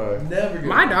 Never gonna die. Never gonna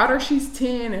My die. daughter, she's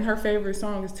 10 and her favorite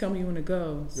song is Tell Me When to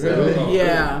Go. So, really?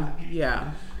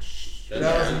 Yeah. Shout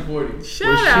out to 40.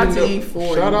 Shout out to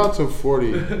E40. Shout out to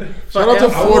 40. Shout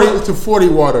out to 40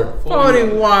 Water. 40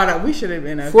 Water. We should have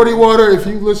been up 40 Water, if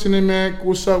you listening, man,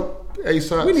 what's up?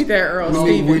 ASAP. We need that Earl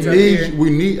Stevens up here. We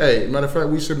need, matter of fact,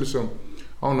 we send some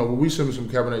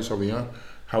Cabernet Sauvignon.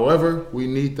 However, we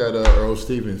need that Earl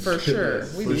Stevens. For sure.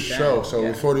 We need sure. that.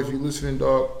 So 40, if you listening,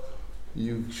 dog,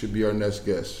 you should be our next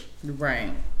guest.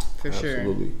 Right. For sure.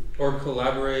 Absolutely. Or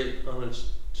collaborate on a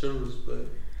children's book.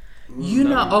 You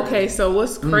know, okay, so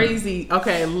what's crazy?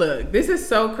 Okay, look, this is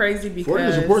so crazy because 40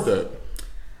 to support that.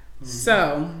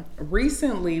 So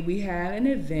recently we had an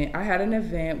event. I had an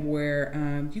event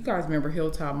where you guys remember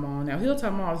Hilltop Mall. Now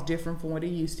Hilltop Mall is different from what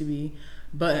it used to be,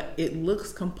 but it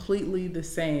looks completely the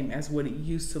same as what it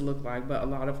used to look like. But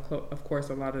of course,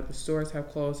 a lot of the stores have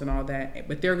closed and all that.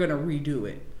 But they're gonna redo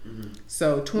it. Mm-hmm.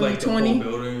 So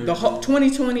 2020, the whole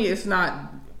 2020 is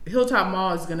not. Hilltop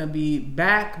Mall is going to be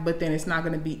back, but then it's not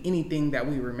going to be anything that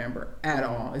we remember at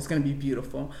all. It's going to be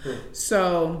beautiful.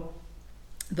 So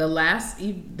the last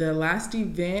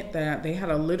event that they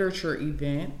had a literature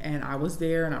event, and I was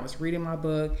there and I was reading my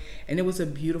book, and it was a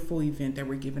beautiful event that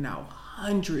were giving out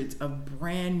hundreds of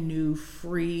brand new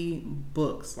free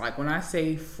books. Like when I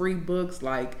say free books,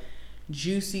 like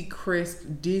juicy, crisp,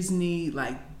 Disney,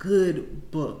 like good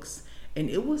books.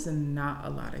 And it was not a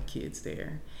lot of kids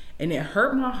there. And it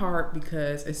hurt my heart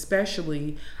because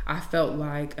especially I felt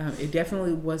like it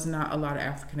definitely was not a lot of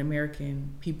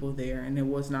African-American people there, and there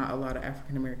was not a lot of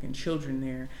African-American children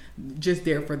there, just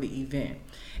there for the event.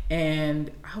 And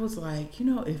I was like,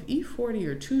 if E40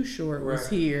 or Too Short was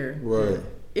here,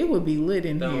 it would be lit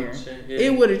in here.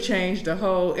 It would have changed the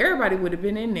whole, everybody would have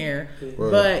been in there.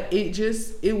 But it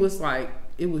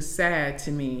was sad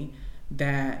to me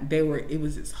that it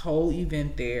was this whole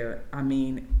event there. I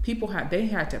mean, they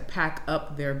had to pack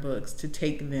up their books to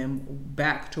take them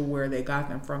back to where they got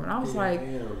them from. And I was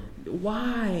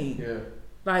why? Yeah.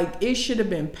 Like, it should have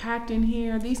been packed in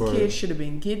here. These kids should have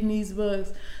been getting these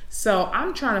books. So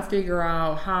I'm trying to figure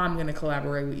out how I'm going to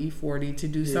collaborate with E40 to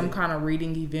do some kind of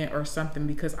reading event or something,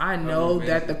 because I know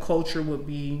that the culture would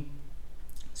be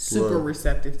super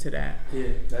receptive to that. Yeah,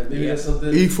 maybe that's something.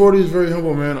 E40 is very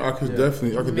humble, man. I could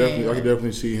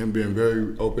definitely see him being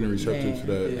very open and receptive to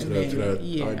that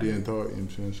idea and thought. You know what I'm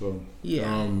saying? So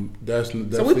that's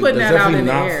so we putting that out in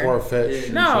the air. Far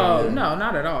fetched. No,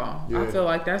 not at all. I feel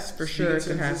like that's for sure it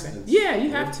could happen. Yeah, you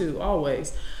have to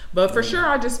always. But for sure,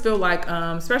 I just feel like,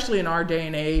 especially in our day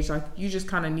and age, like you just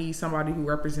kind of need somebody who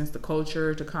represents the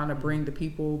culture to kind of bring the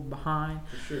people behind.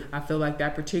 For sure. I feel like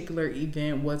that particular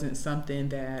event wasn't something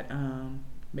that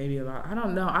maybe a lot. I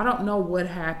don't know what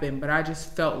happened, but I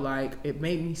just felt like it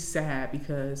made me sad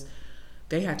because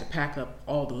they had to pack up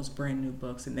all those brand new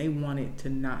books and they wanted to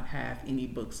not have any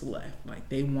books left. Like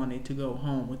they wanted to go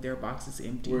home with their boxes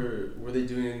empty. Were they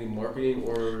doing any marketing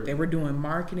or? They were doing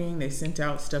marketing. They sent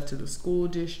out stuff to the school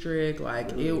district.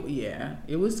 Like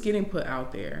it was getting put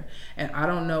out there. And I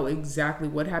don't know exactly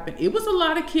what happened. It was a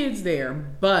lot of kids there,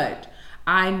 but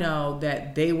I know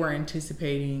that they were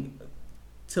anticipating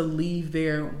to leave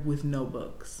there with no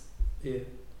books. Yeah.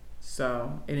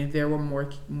 So, and if there were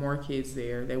more kids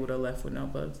there, they would have left with no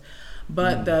books.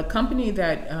 But the company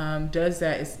that does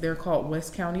that they're called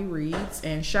West County Reads,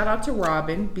 and shout out to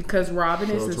Robin because Robin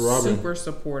is a super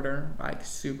supporter, like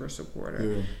super supporter.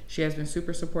 Yeah. She has been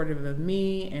super supportive of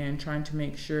me and trying to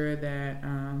make sure that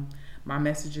my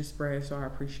message is spread. So I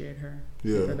appreciate her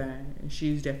for that. And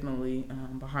she's definitely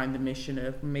behind the mission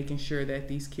of making sure that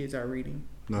these kids are reading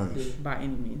by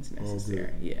any means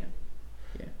necessary. Yeah.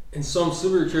 And so I'm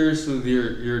super curious with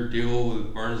your deal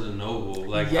with Barnes and Noble.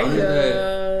 Like, how did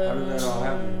that all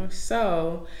happen?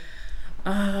 So,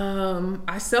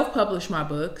 I self-publish my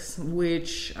books,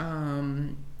 which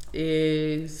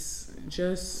is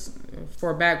just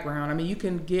for background. I mean, you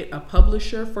can get a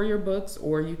publisher for your books,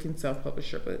 or you can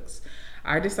self-publish your books.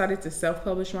 I decided to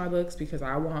self-publish my books because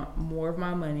I want more of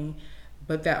my money.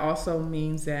 But that also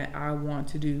means that I want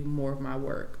to do more of my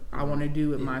work. I want to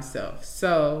do it myself.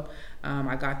 So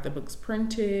I got the books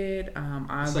printed.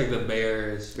 It's like the Bay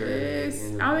Area experience.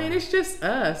 It's just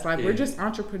us. Like we're just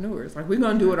entrepreneurs. Like we're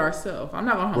gonna do it ourselves. I'm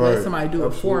not gonna let somebody do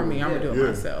it for me. I'm gonna do it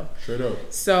myself. Straight up.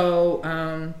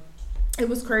 So it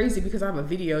was crazy because I have a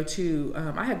video too.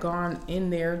 I had gone in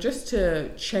there just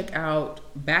to check out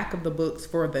back of the books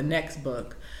for the next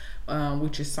book,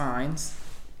 which is Signs.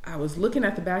 I was looking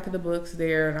at the back of the books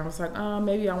there and I was like,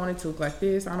 maybe I want it to look like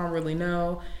this. I don't really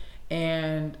know.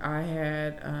 And I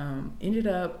had ended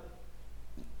up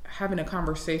having a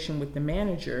conversation with the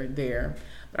manager there.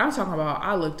 But I'm talking about,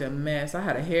 I looked a mess. I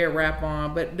had a hair wrap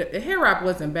on, but the hair wrap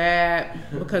wasn't bad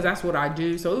because that's what I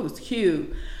do. So it was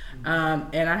cute.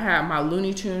 And I had my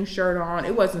Looney Tunes shirt on.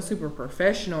 It wasn't super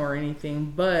professional or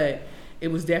anything, but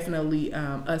it was definitely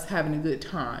us having a good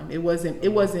time. It wasn't,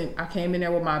 I came in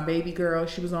there with my baby girl.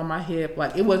 She was on my hip.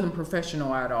 Like, it wasn't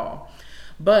professional at all.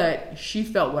 But she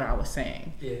felt what I was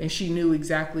saying. Yeah. And she knew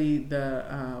exactly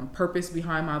the purpose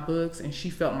behind my books, and she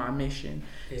felt my mission.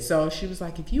 Yeah. So she was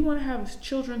like, if you want to have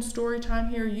children's story time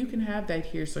here, you can have that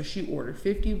here. So she ordered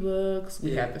 50 books.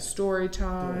 We had the story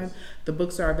time. Yes. The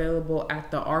books are available at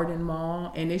the Arden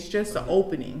Mall, and it's just an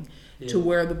opening to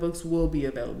where the books will be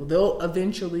available. They'll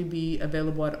eventually be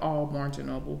available at all Barnes &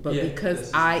 Noble. But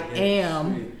because I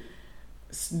am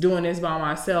doing this by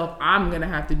myself, I'm going to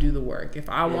have to do the work. If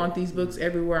I want these books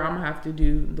everywhere, I'm going to have to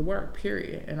do the work,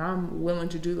 period. And I'm willing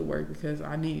to do the work because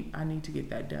I need to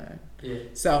get that done. Yeah.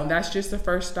 So that's just the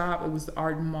first stop. It was the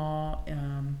Arden Mall,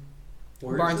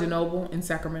 Barnes & Noble in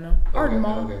Sacramento. Okay, Arden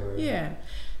Mall. Okay. Yeah.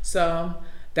 So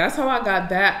that's how I got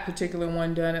that particular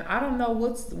one done, and I don't know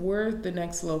where the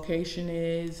next location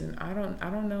is, and I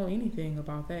don't know anything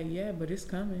about that yet, but it's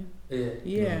coming.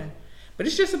 Yeah. But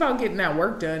it's just about getting that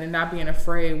work done and not being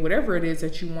afraid. Whatever it is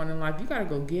that you want in life, you got to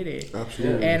go get it.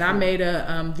 Absolutely. And I made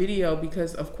a video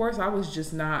because, of course, I was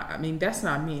just not. I mean, that's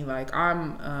not me. Like,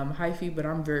 I'm hyphy, but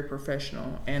I'm very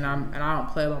professional, and I don't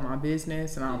play about my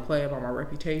business, and I don't play about my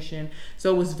reputation.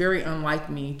 So it was very unlike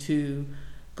me to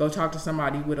go talk to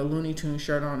somebody with a Looney Tunes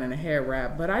shirt on and a hair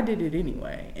wrap, but I did it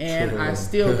anyway. And I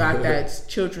still got that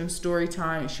children's story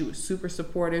time, and she was super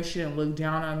supportive. She didn't look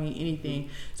down on me, anything.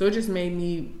 So it just made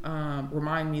me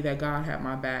remind me that God had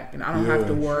my back, and I don't have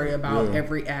to worry about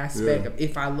every aspect of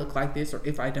if I look like this or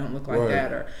if I don't look like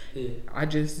that, or I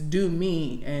just do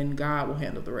me, and God will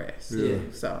handle the rest.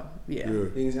 So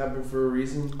things happen for a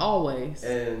reason. Always.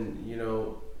 And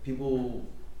people,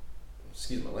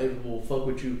 excuse my language, will fuck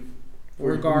with you.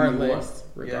 Regardless.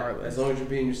 As long as you're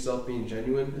being yourself, being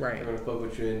genuine, right, they're gonna fuck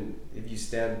with you. And if you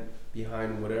stand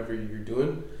behind whatever you're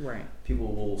doing, right, people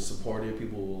will support you.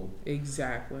 People will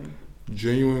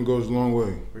Genuine goes a long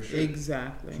way. For sure.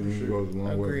 Exactly. Genuine goes a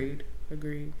long way.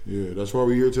 Agreed. Yeah, that's why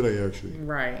we're here today, actually.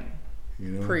 Right.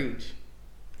 Preach.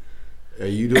 Hey,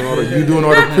 you doing all the preaching. You doing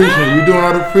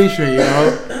all the preaching, you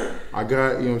know. I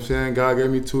got, you know what I'm saying? God gave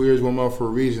me 2 ears, 1 mouth for a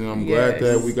reason. I'm glad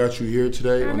that we got you here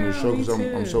today on the show because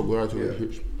I'm so glad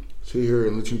to sit here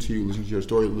and listen to you, listen to your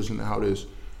story, listen to how this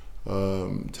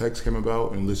text came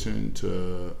about, and listen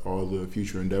to all the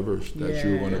future endeavors that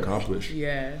you want to accomplish.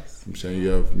 Yes. I'm saying you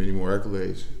have many more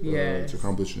accolades to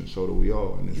accomplish, and so do we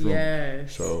all in this room.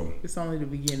 Yes. So it's only the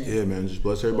beginning. Yeah, man. Just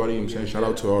bless everybody. I'm saying shout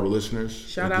out to all the listeners.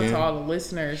 Shout out to all the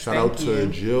listeners. Shout out to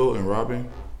Jill and Robin.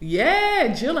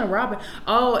 Yeah, Jill and Robin.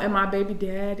 Oh, and my baby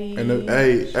daddy. And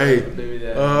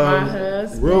my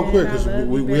husband. Real quick, because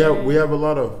we have a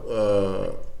lot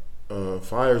of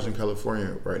fires in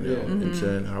California right now. You know what I'm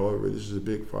saying? However, this is a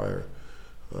big fire.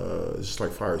 It's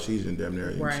like fire season damn near.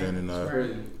 You know what I'm saying? And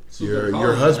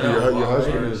your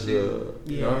husband is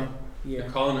They're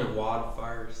calling it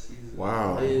wildfire season.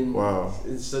 Wow.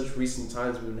 In such recent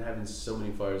times, we've been having so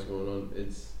many fires going on.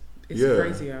 It's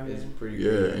crazy out here. It's pretty crazy.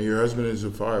 Yeah, and your husband is a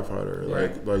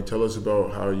firefighter. Like tell us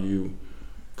about how you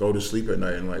go to sleep at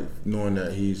night and like knowing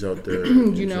that he's out there.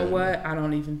 You know what? I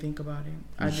don't even think about it.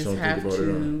 I just have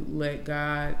to let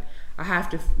God. I have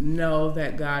to know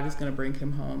that God is going to bring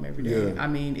him home every day. Yeah. I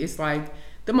mean, it's like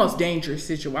the most dangerous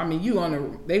situation. I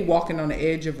mean, they walking on the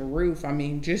edge of a roof. I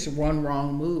mean, just one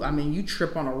wrong move. I mean, you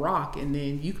trip on a rock and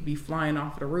then you could be flying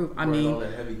off the roof. I mean, all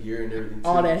that heavy gear and everything.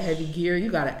 All that heavy gear. You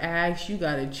got an axe. You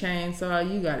got a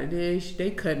chainsaw. You got a dish.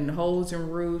 They cutting holes in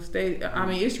roofs. I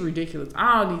mean, it's ridiculous.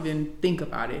 I don't even think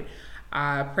about it.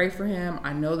 I pray for him.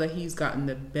 I know that he's gotten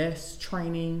the best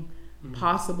training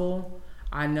possible.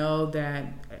 I know that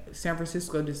San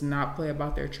Francisco does not play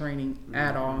about their training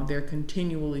at all. They're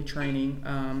continually training.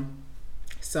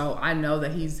 So I know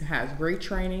that he has great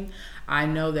training. I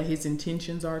know that his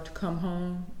intentions are to come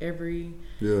home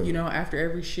after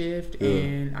every shift.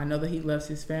 And I know that he loves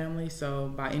his family.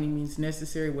 So by any means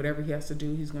necessary, whatever he has to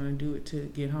do, he's going to do it to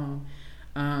get home.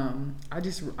 I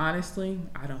just, honestly,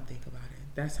 I don't think about it.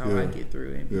 That's how I get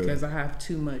through it because I have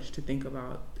too much to think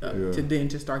about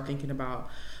to start thinking about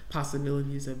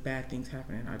possibilities of bad things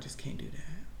happening. I just can't do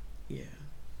that. Yeah.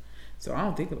 So I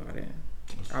don't think about it.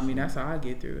 I mean, that's how I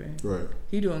get through it. Right.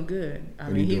 He doing good. I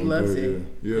mean, he loves it.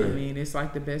 Yeah. I mean, it's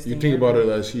like the best thing. You think about it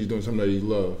as he's doing something that he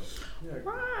loves.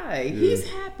 Right. Yeah. He's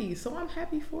happy, so I'm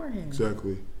happy for him.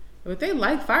 Exactly. But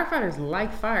firefighters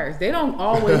like fires. They don't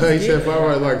always he said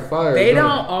firefighters like fires. They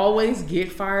don't always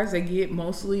get fires. They get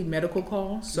mostly medical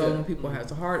calls. So when people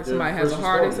somebody has a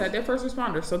heart attack, they're first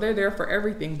responders. So they're there for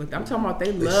everything. But I'm talking about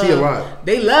they see a lot.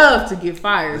 They love to get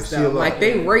fires though. Like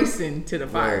they racing to the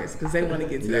fires because they want to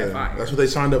get to that fire. That's what they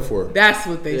signed up for. That's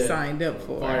what they signed up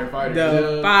for. Firefighter.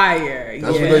 The fire.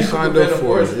 That's what they signed up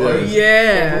for.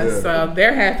 So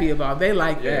they're happy about it. They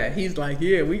like that. He's like,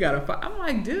 we got a fire. I'm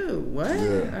like, dude, what?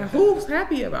 Yeah. Who's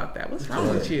happy about that? What's wrong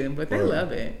with you? But they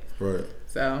love it. Right.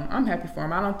 So I'm happy for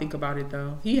him. I don't think about it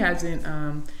though. He hasn't.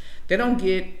 They don't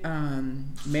get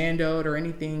mandoed or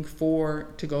anything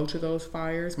to go to those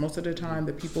fires. Most of the time,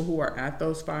 the people who are at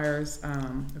those fires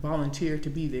volunteer to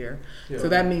be there. Yeah. So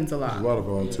that means a lot. There's a lot of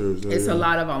volunteers. It's a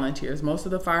lot of volunteers. Most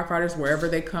of the firefighters, wherever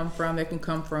they come from, they can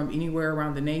come from anywhere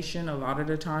around the nation. A lot of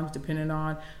the times, depending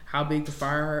on how big the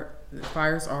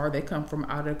fires are, they come from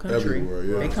out of the country.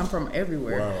 They come from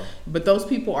everywhere. Wow. But those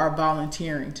people are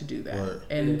volunteering to do that. Right.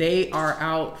 And they are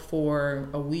out for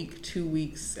a week, 2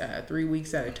 weeks, 3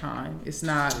 weeks at a time. It's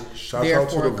not Shout out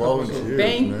to the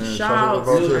volunteers, Shout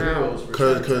out.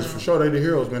 Because for sure, they the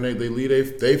heroes, man. They lead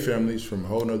their families from a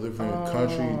whole nother different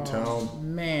country, town,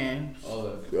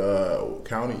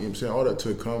 county, you know what I'm saying, all that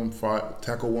to come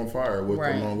tackle one fire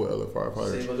along with other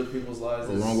firefighters. Save other people's lives.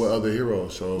 Along with other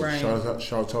heroes. So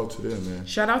shout out to them, man.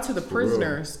 Shout out to the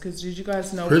prisoners, because did you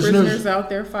guys know prisoners out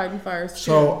there fighting fires too?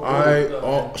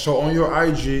 So so on your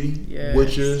IG,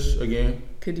 which is again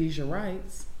Khadijah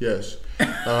Wrights. Yes.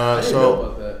 I didn't know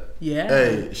about that. Yeah.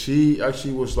 Hey, she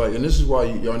actually was like, and this is why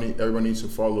everyone needs to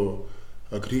follow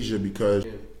Khadijah because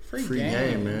free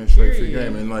game, man. Straight free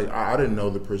game. And like I didn't know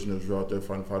the prisoners were out there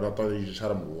fighting fire. I thought they just had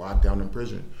them locked down in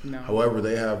prison. No. However,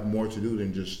 they have more to do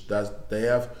than just that. They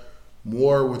have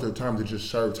more with their time to just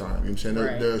serve time. You know what I'm saying?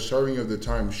 Their serving of the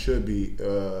time should be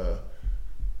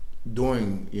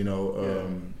doing,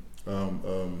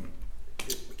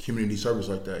 community service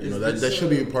like that. That should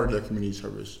be a part of their community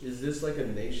service. Is this like a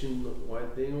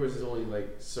nationwide thing, or is it only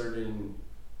like certain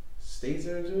states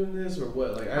that are doing this, or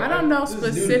what? Like I don't know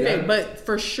specific, but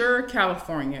for sure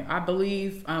California. I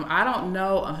believe. I don't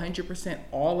know 100%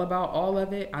 all about all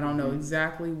of it. I don't know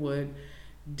exactly what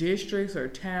districts or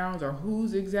towns or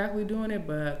who's exactly doing it,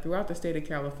 but throughout the state of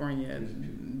California,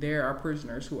 there are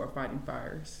prisoners who are fighting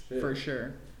fires for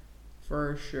sure.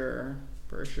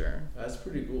 For sure. That's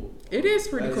pretty cool. It is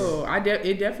pretty cool.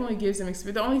 It definitely gives them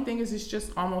experience. The only thing is it's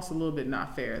just almost a little bit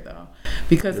not fair, though.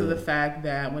 Because of the fact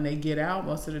that when they get out,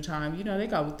 most of the time, you know, they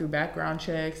go through background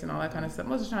checks and all that kind of stuff.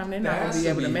 Most of the time, they're not going to be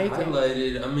able to make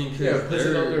it. I mean,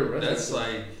 that's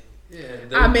like... Yeah,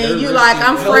 I mean, you like,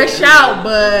 I'm fresh out,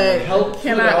 but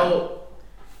can I...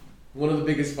 One of the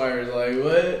biggest fires, like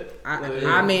what?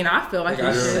 I mean, I feel like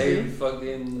I saved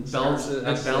fucking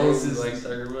balances like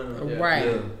Sacramento. Right.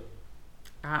 Yeah.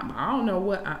 I don't know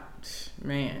what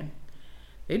man.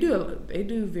 They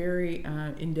do very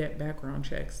in-depth background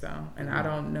checks though, and I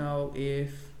don't know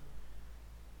if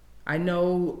I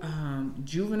know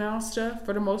juvenile stuff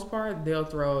for the most part. They'll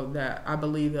throw that. I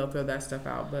believe they'll throw that stuff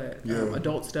out, but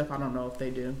adult stuff, I don't know if they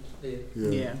do.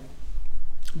 Yeah.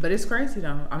 But it's crazy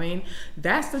though. I mean,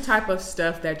 that's the type of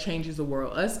stuff that changes the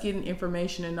world. Us getting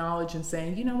information and knowledge and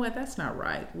saying, you know what, that's not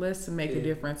right. Let's make a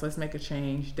difference. Let's make a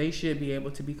change. They should be able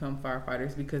to become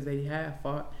firefighters because they have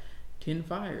fought 10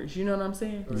 fires. You know what I'm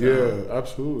saying? Yeah,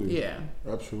 absolutely. Yeah.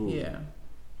 Absolutely. Yeah.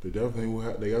 They definitely will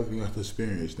have, they definitely have the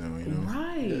experience now, you know?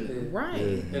 Right.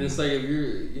 Yeah. And it's like if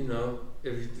you're, you know,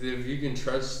 if you can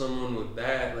trust someone with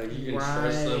that, like you can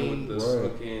trust them with the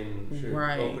fucking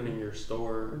opening your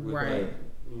store with like,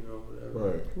 you know,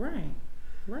 whatever.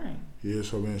 Right. Yeah,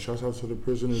 so man, shout out to the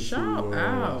prisoners. Shout out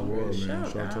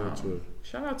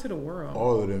to the world.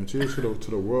 All of them. Cheers to the world.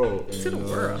 To the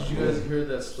world. Did you guys hear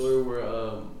that story where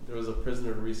there was a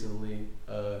prisoner recently?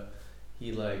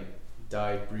 He like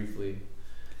died briefly.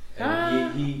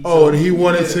 And he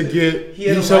wanted to get.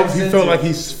 He felt like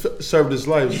he served his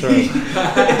life. Wait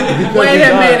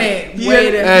a minute.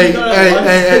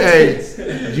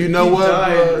 Hey. You know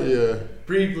what? Yeah.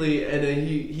 Briefly, and then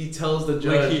he tells the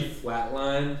judge, like he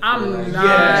flatlined. I'm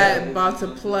not about to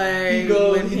play. He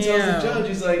tells the judge,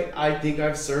 he's like, I think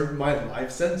I've served my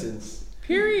life sentence.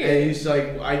 Period. And he's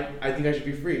like, I think I should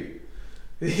be free.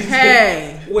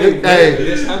 Hey,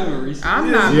 this happened recently. I'm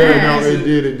not mad. No, it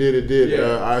did.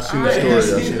 Yeah. I seen the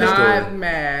story. I'm not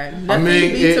mad.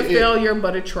 Nothing beats a failure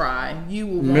but a try. You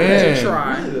will want to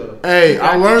try. Hey,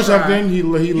 I learned something. He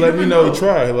let me know he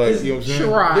tried. Like, you know what I'm saying?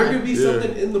 Try. There could be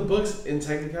something in the books in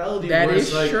technicality that where is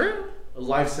it's like true. A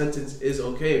life sentence is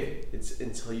okay. It's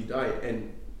until you die,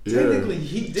 and technically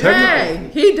he did.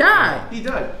 He died. He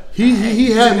died.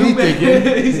 He had me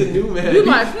thinking. He's a new man. You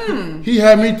like He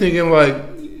had me thinking like,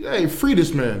 hey, free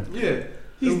this man. Yeah,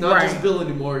 he's not just Bill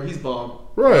anymore. He's Bomb.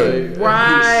 Right.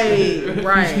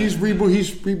 He's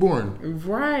reborn.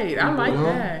 Right. I like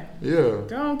that. Yeah.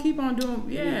 Don't keep on doing.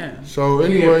 Yeah. So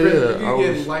anyway, you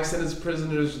get life sentence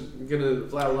prisoners gonna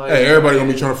flatline. Hey, everybody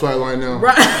gonna be trying to flatline now.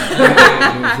 Right. You know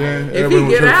what I'm saying? If he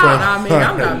get out, I mean,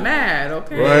 I'm not mad.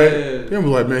 Okay. Right. They'll be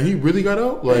like, man, he really got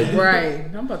out. Like. Right.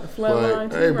 I'm about to flatline.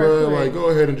 Like, hey, bro, like, go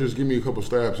ahead and just give me a couple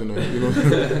stabs in there. You know.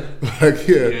 Like,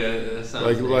 that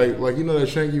sounds like you know that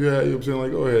shank you had. You know what I'm saying?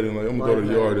 Like, go ahead and like I'm gonna go to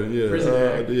the yard and prison.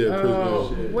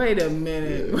 Wait a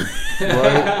minute.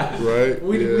 Right.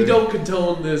 We don't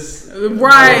condone this.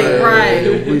 Right.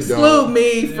 Exclude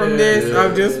me from this.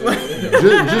 I'm just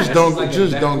just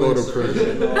don't go to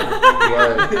prison.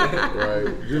 Right.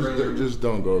 Just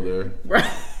don't go there. Right.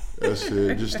 That's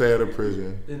it. Just stay out of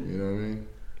prison. You know what I mean?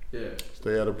 Yeah.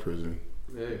 Stay out of prison.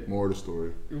 Yeah. More of the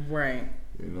story. Right.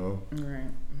 You know?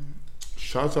 Right.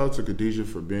 Shouts out to Khadijah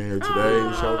for being here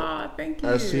today. Thank you.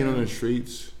 As seen on the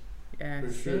streets.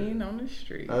 As seen on the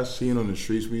streets. As seen on the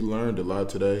streets. We learned a lot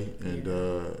today and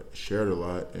shared a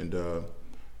lot. And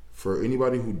for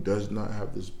anybody who does not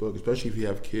have this book, especially if you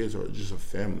have kids or just a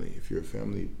family, if you're a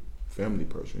family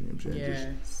person, you know what I'm saying? Yes.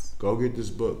 Just go get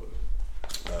this book.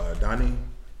 Donnie.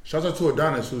 Shout out to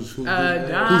Adonis who's recording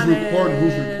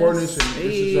this,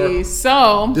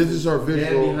 and this is our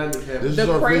visual. This is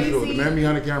our visual. The man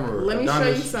behind the camera. Let me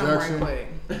Adonis show you something Jackson. right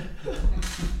quick.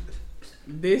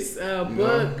 This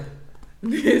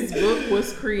book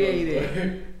was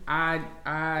created.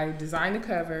 I designed the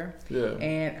cover. Yeah.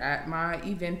 And at my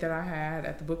event that I had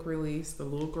at the book release, the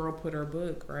little girl put her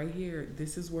book right here.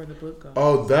 This is where the book goes.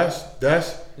 Oh, that's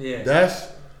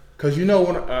because you know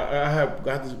when I have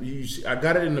got this, I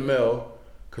got it in the mail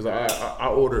because I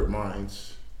ordered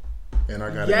mines and I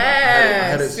got it. I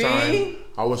had it signed.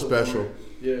 I was special.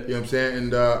 Yeah. You know what I'm saying?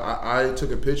 And I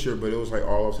took a picture, but it was like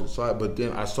all off to the side. But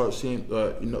then I started seeing,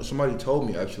 somebody told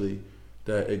me actually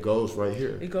that it goes right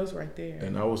here. It goes right there.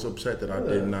 And I was upset that I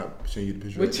did not send you the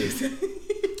picture. What you said?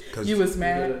 You was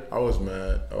mad? I was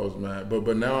mad.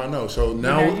 But now I know. So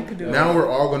now we're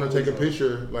all gonna take a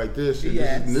picture like this.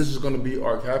 And this is gonna be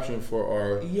our caption for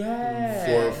our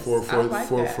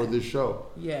for this show.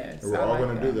 Yes. And we're all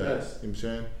gonna do that. You know what I'm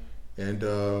saying? And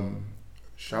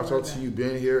Shouts out to you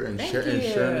being here and sharing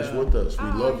this with us. We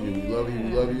love you. We love you.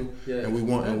 We love you. Yeah.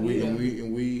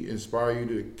 And we inspire you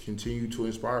to continue to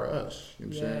inspire us. You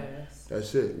know what I'm saying?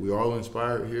 That's it. We all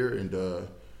inspired here, and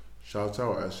shouts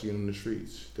out. I see it on the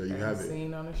streets. There you have it.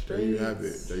 Seen on the streets. There you have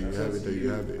it. There you have it. There you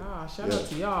have it. Ah, shout out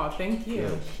to y'all. Thank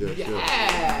you. Yes.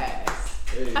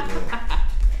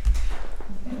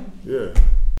 Yeah.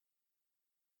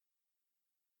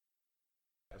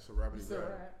 That's a wrap. It's a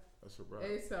wrap. That's a wrap.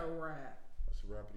 It's a wrap. That's a wrap.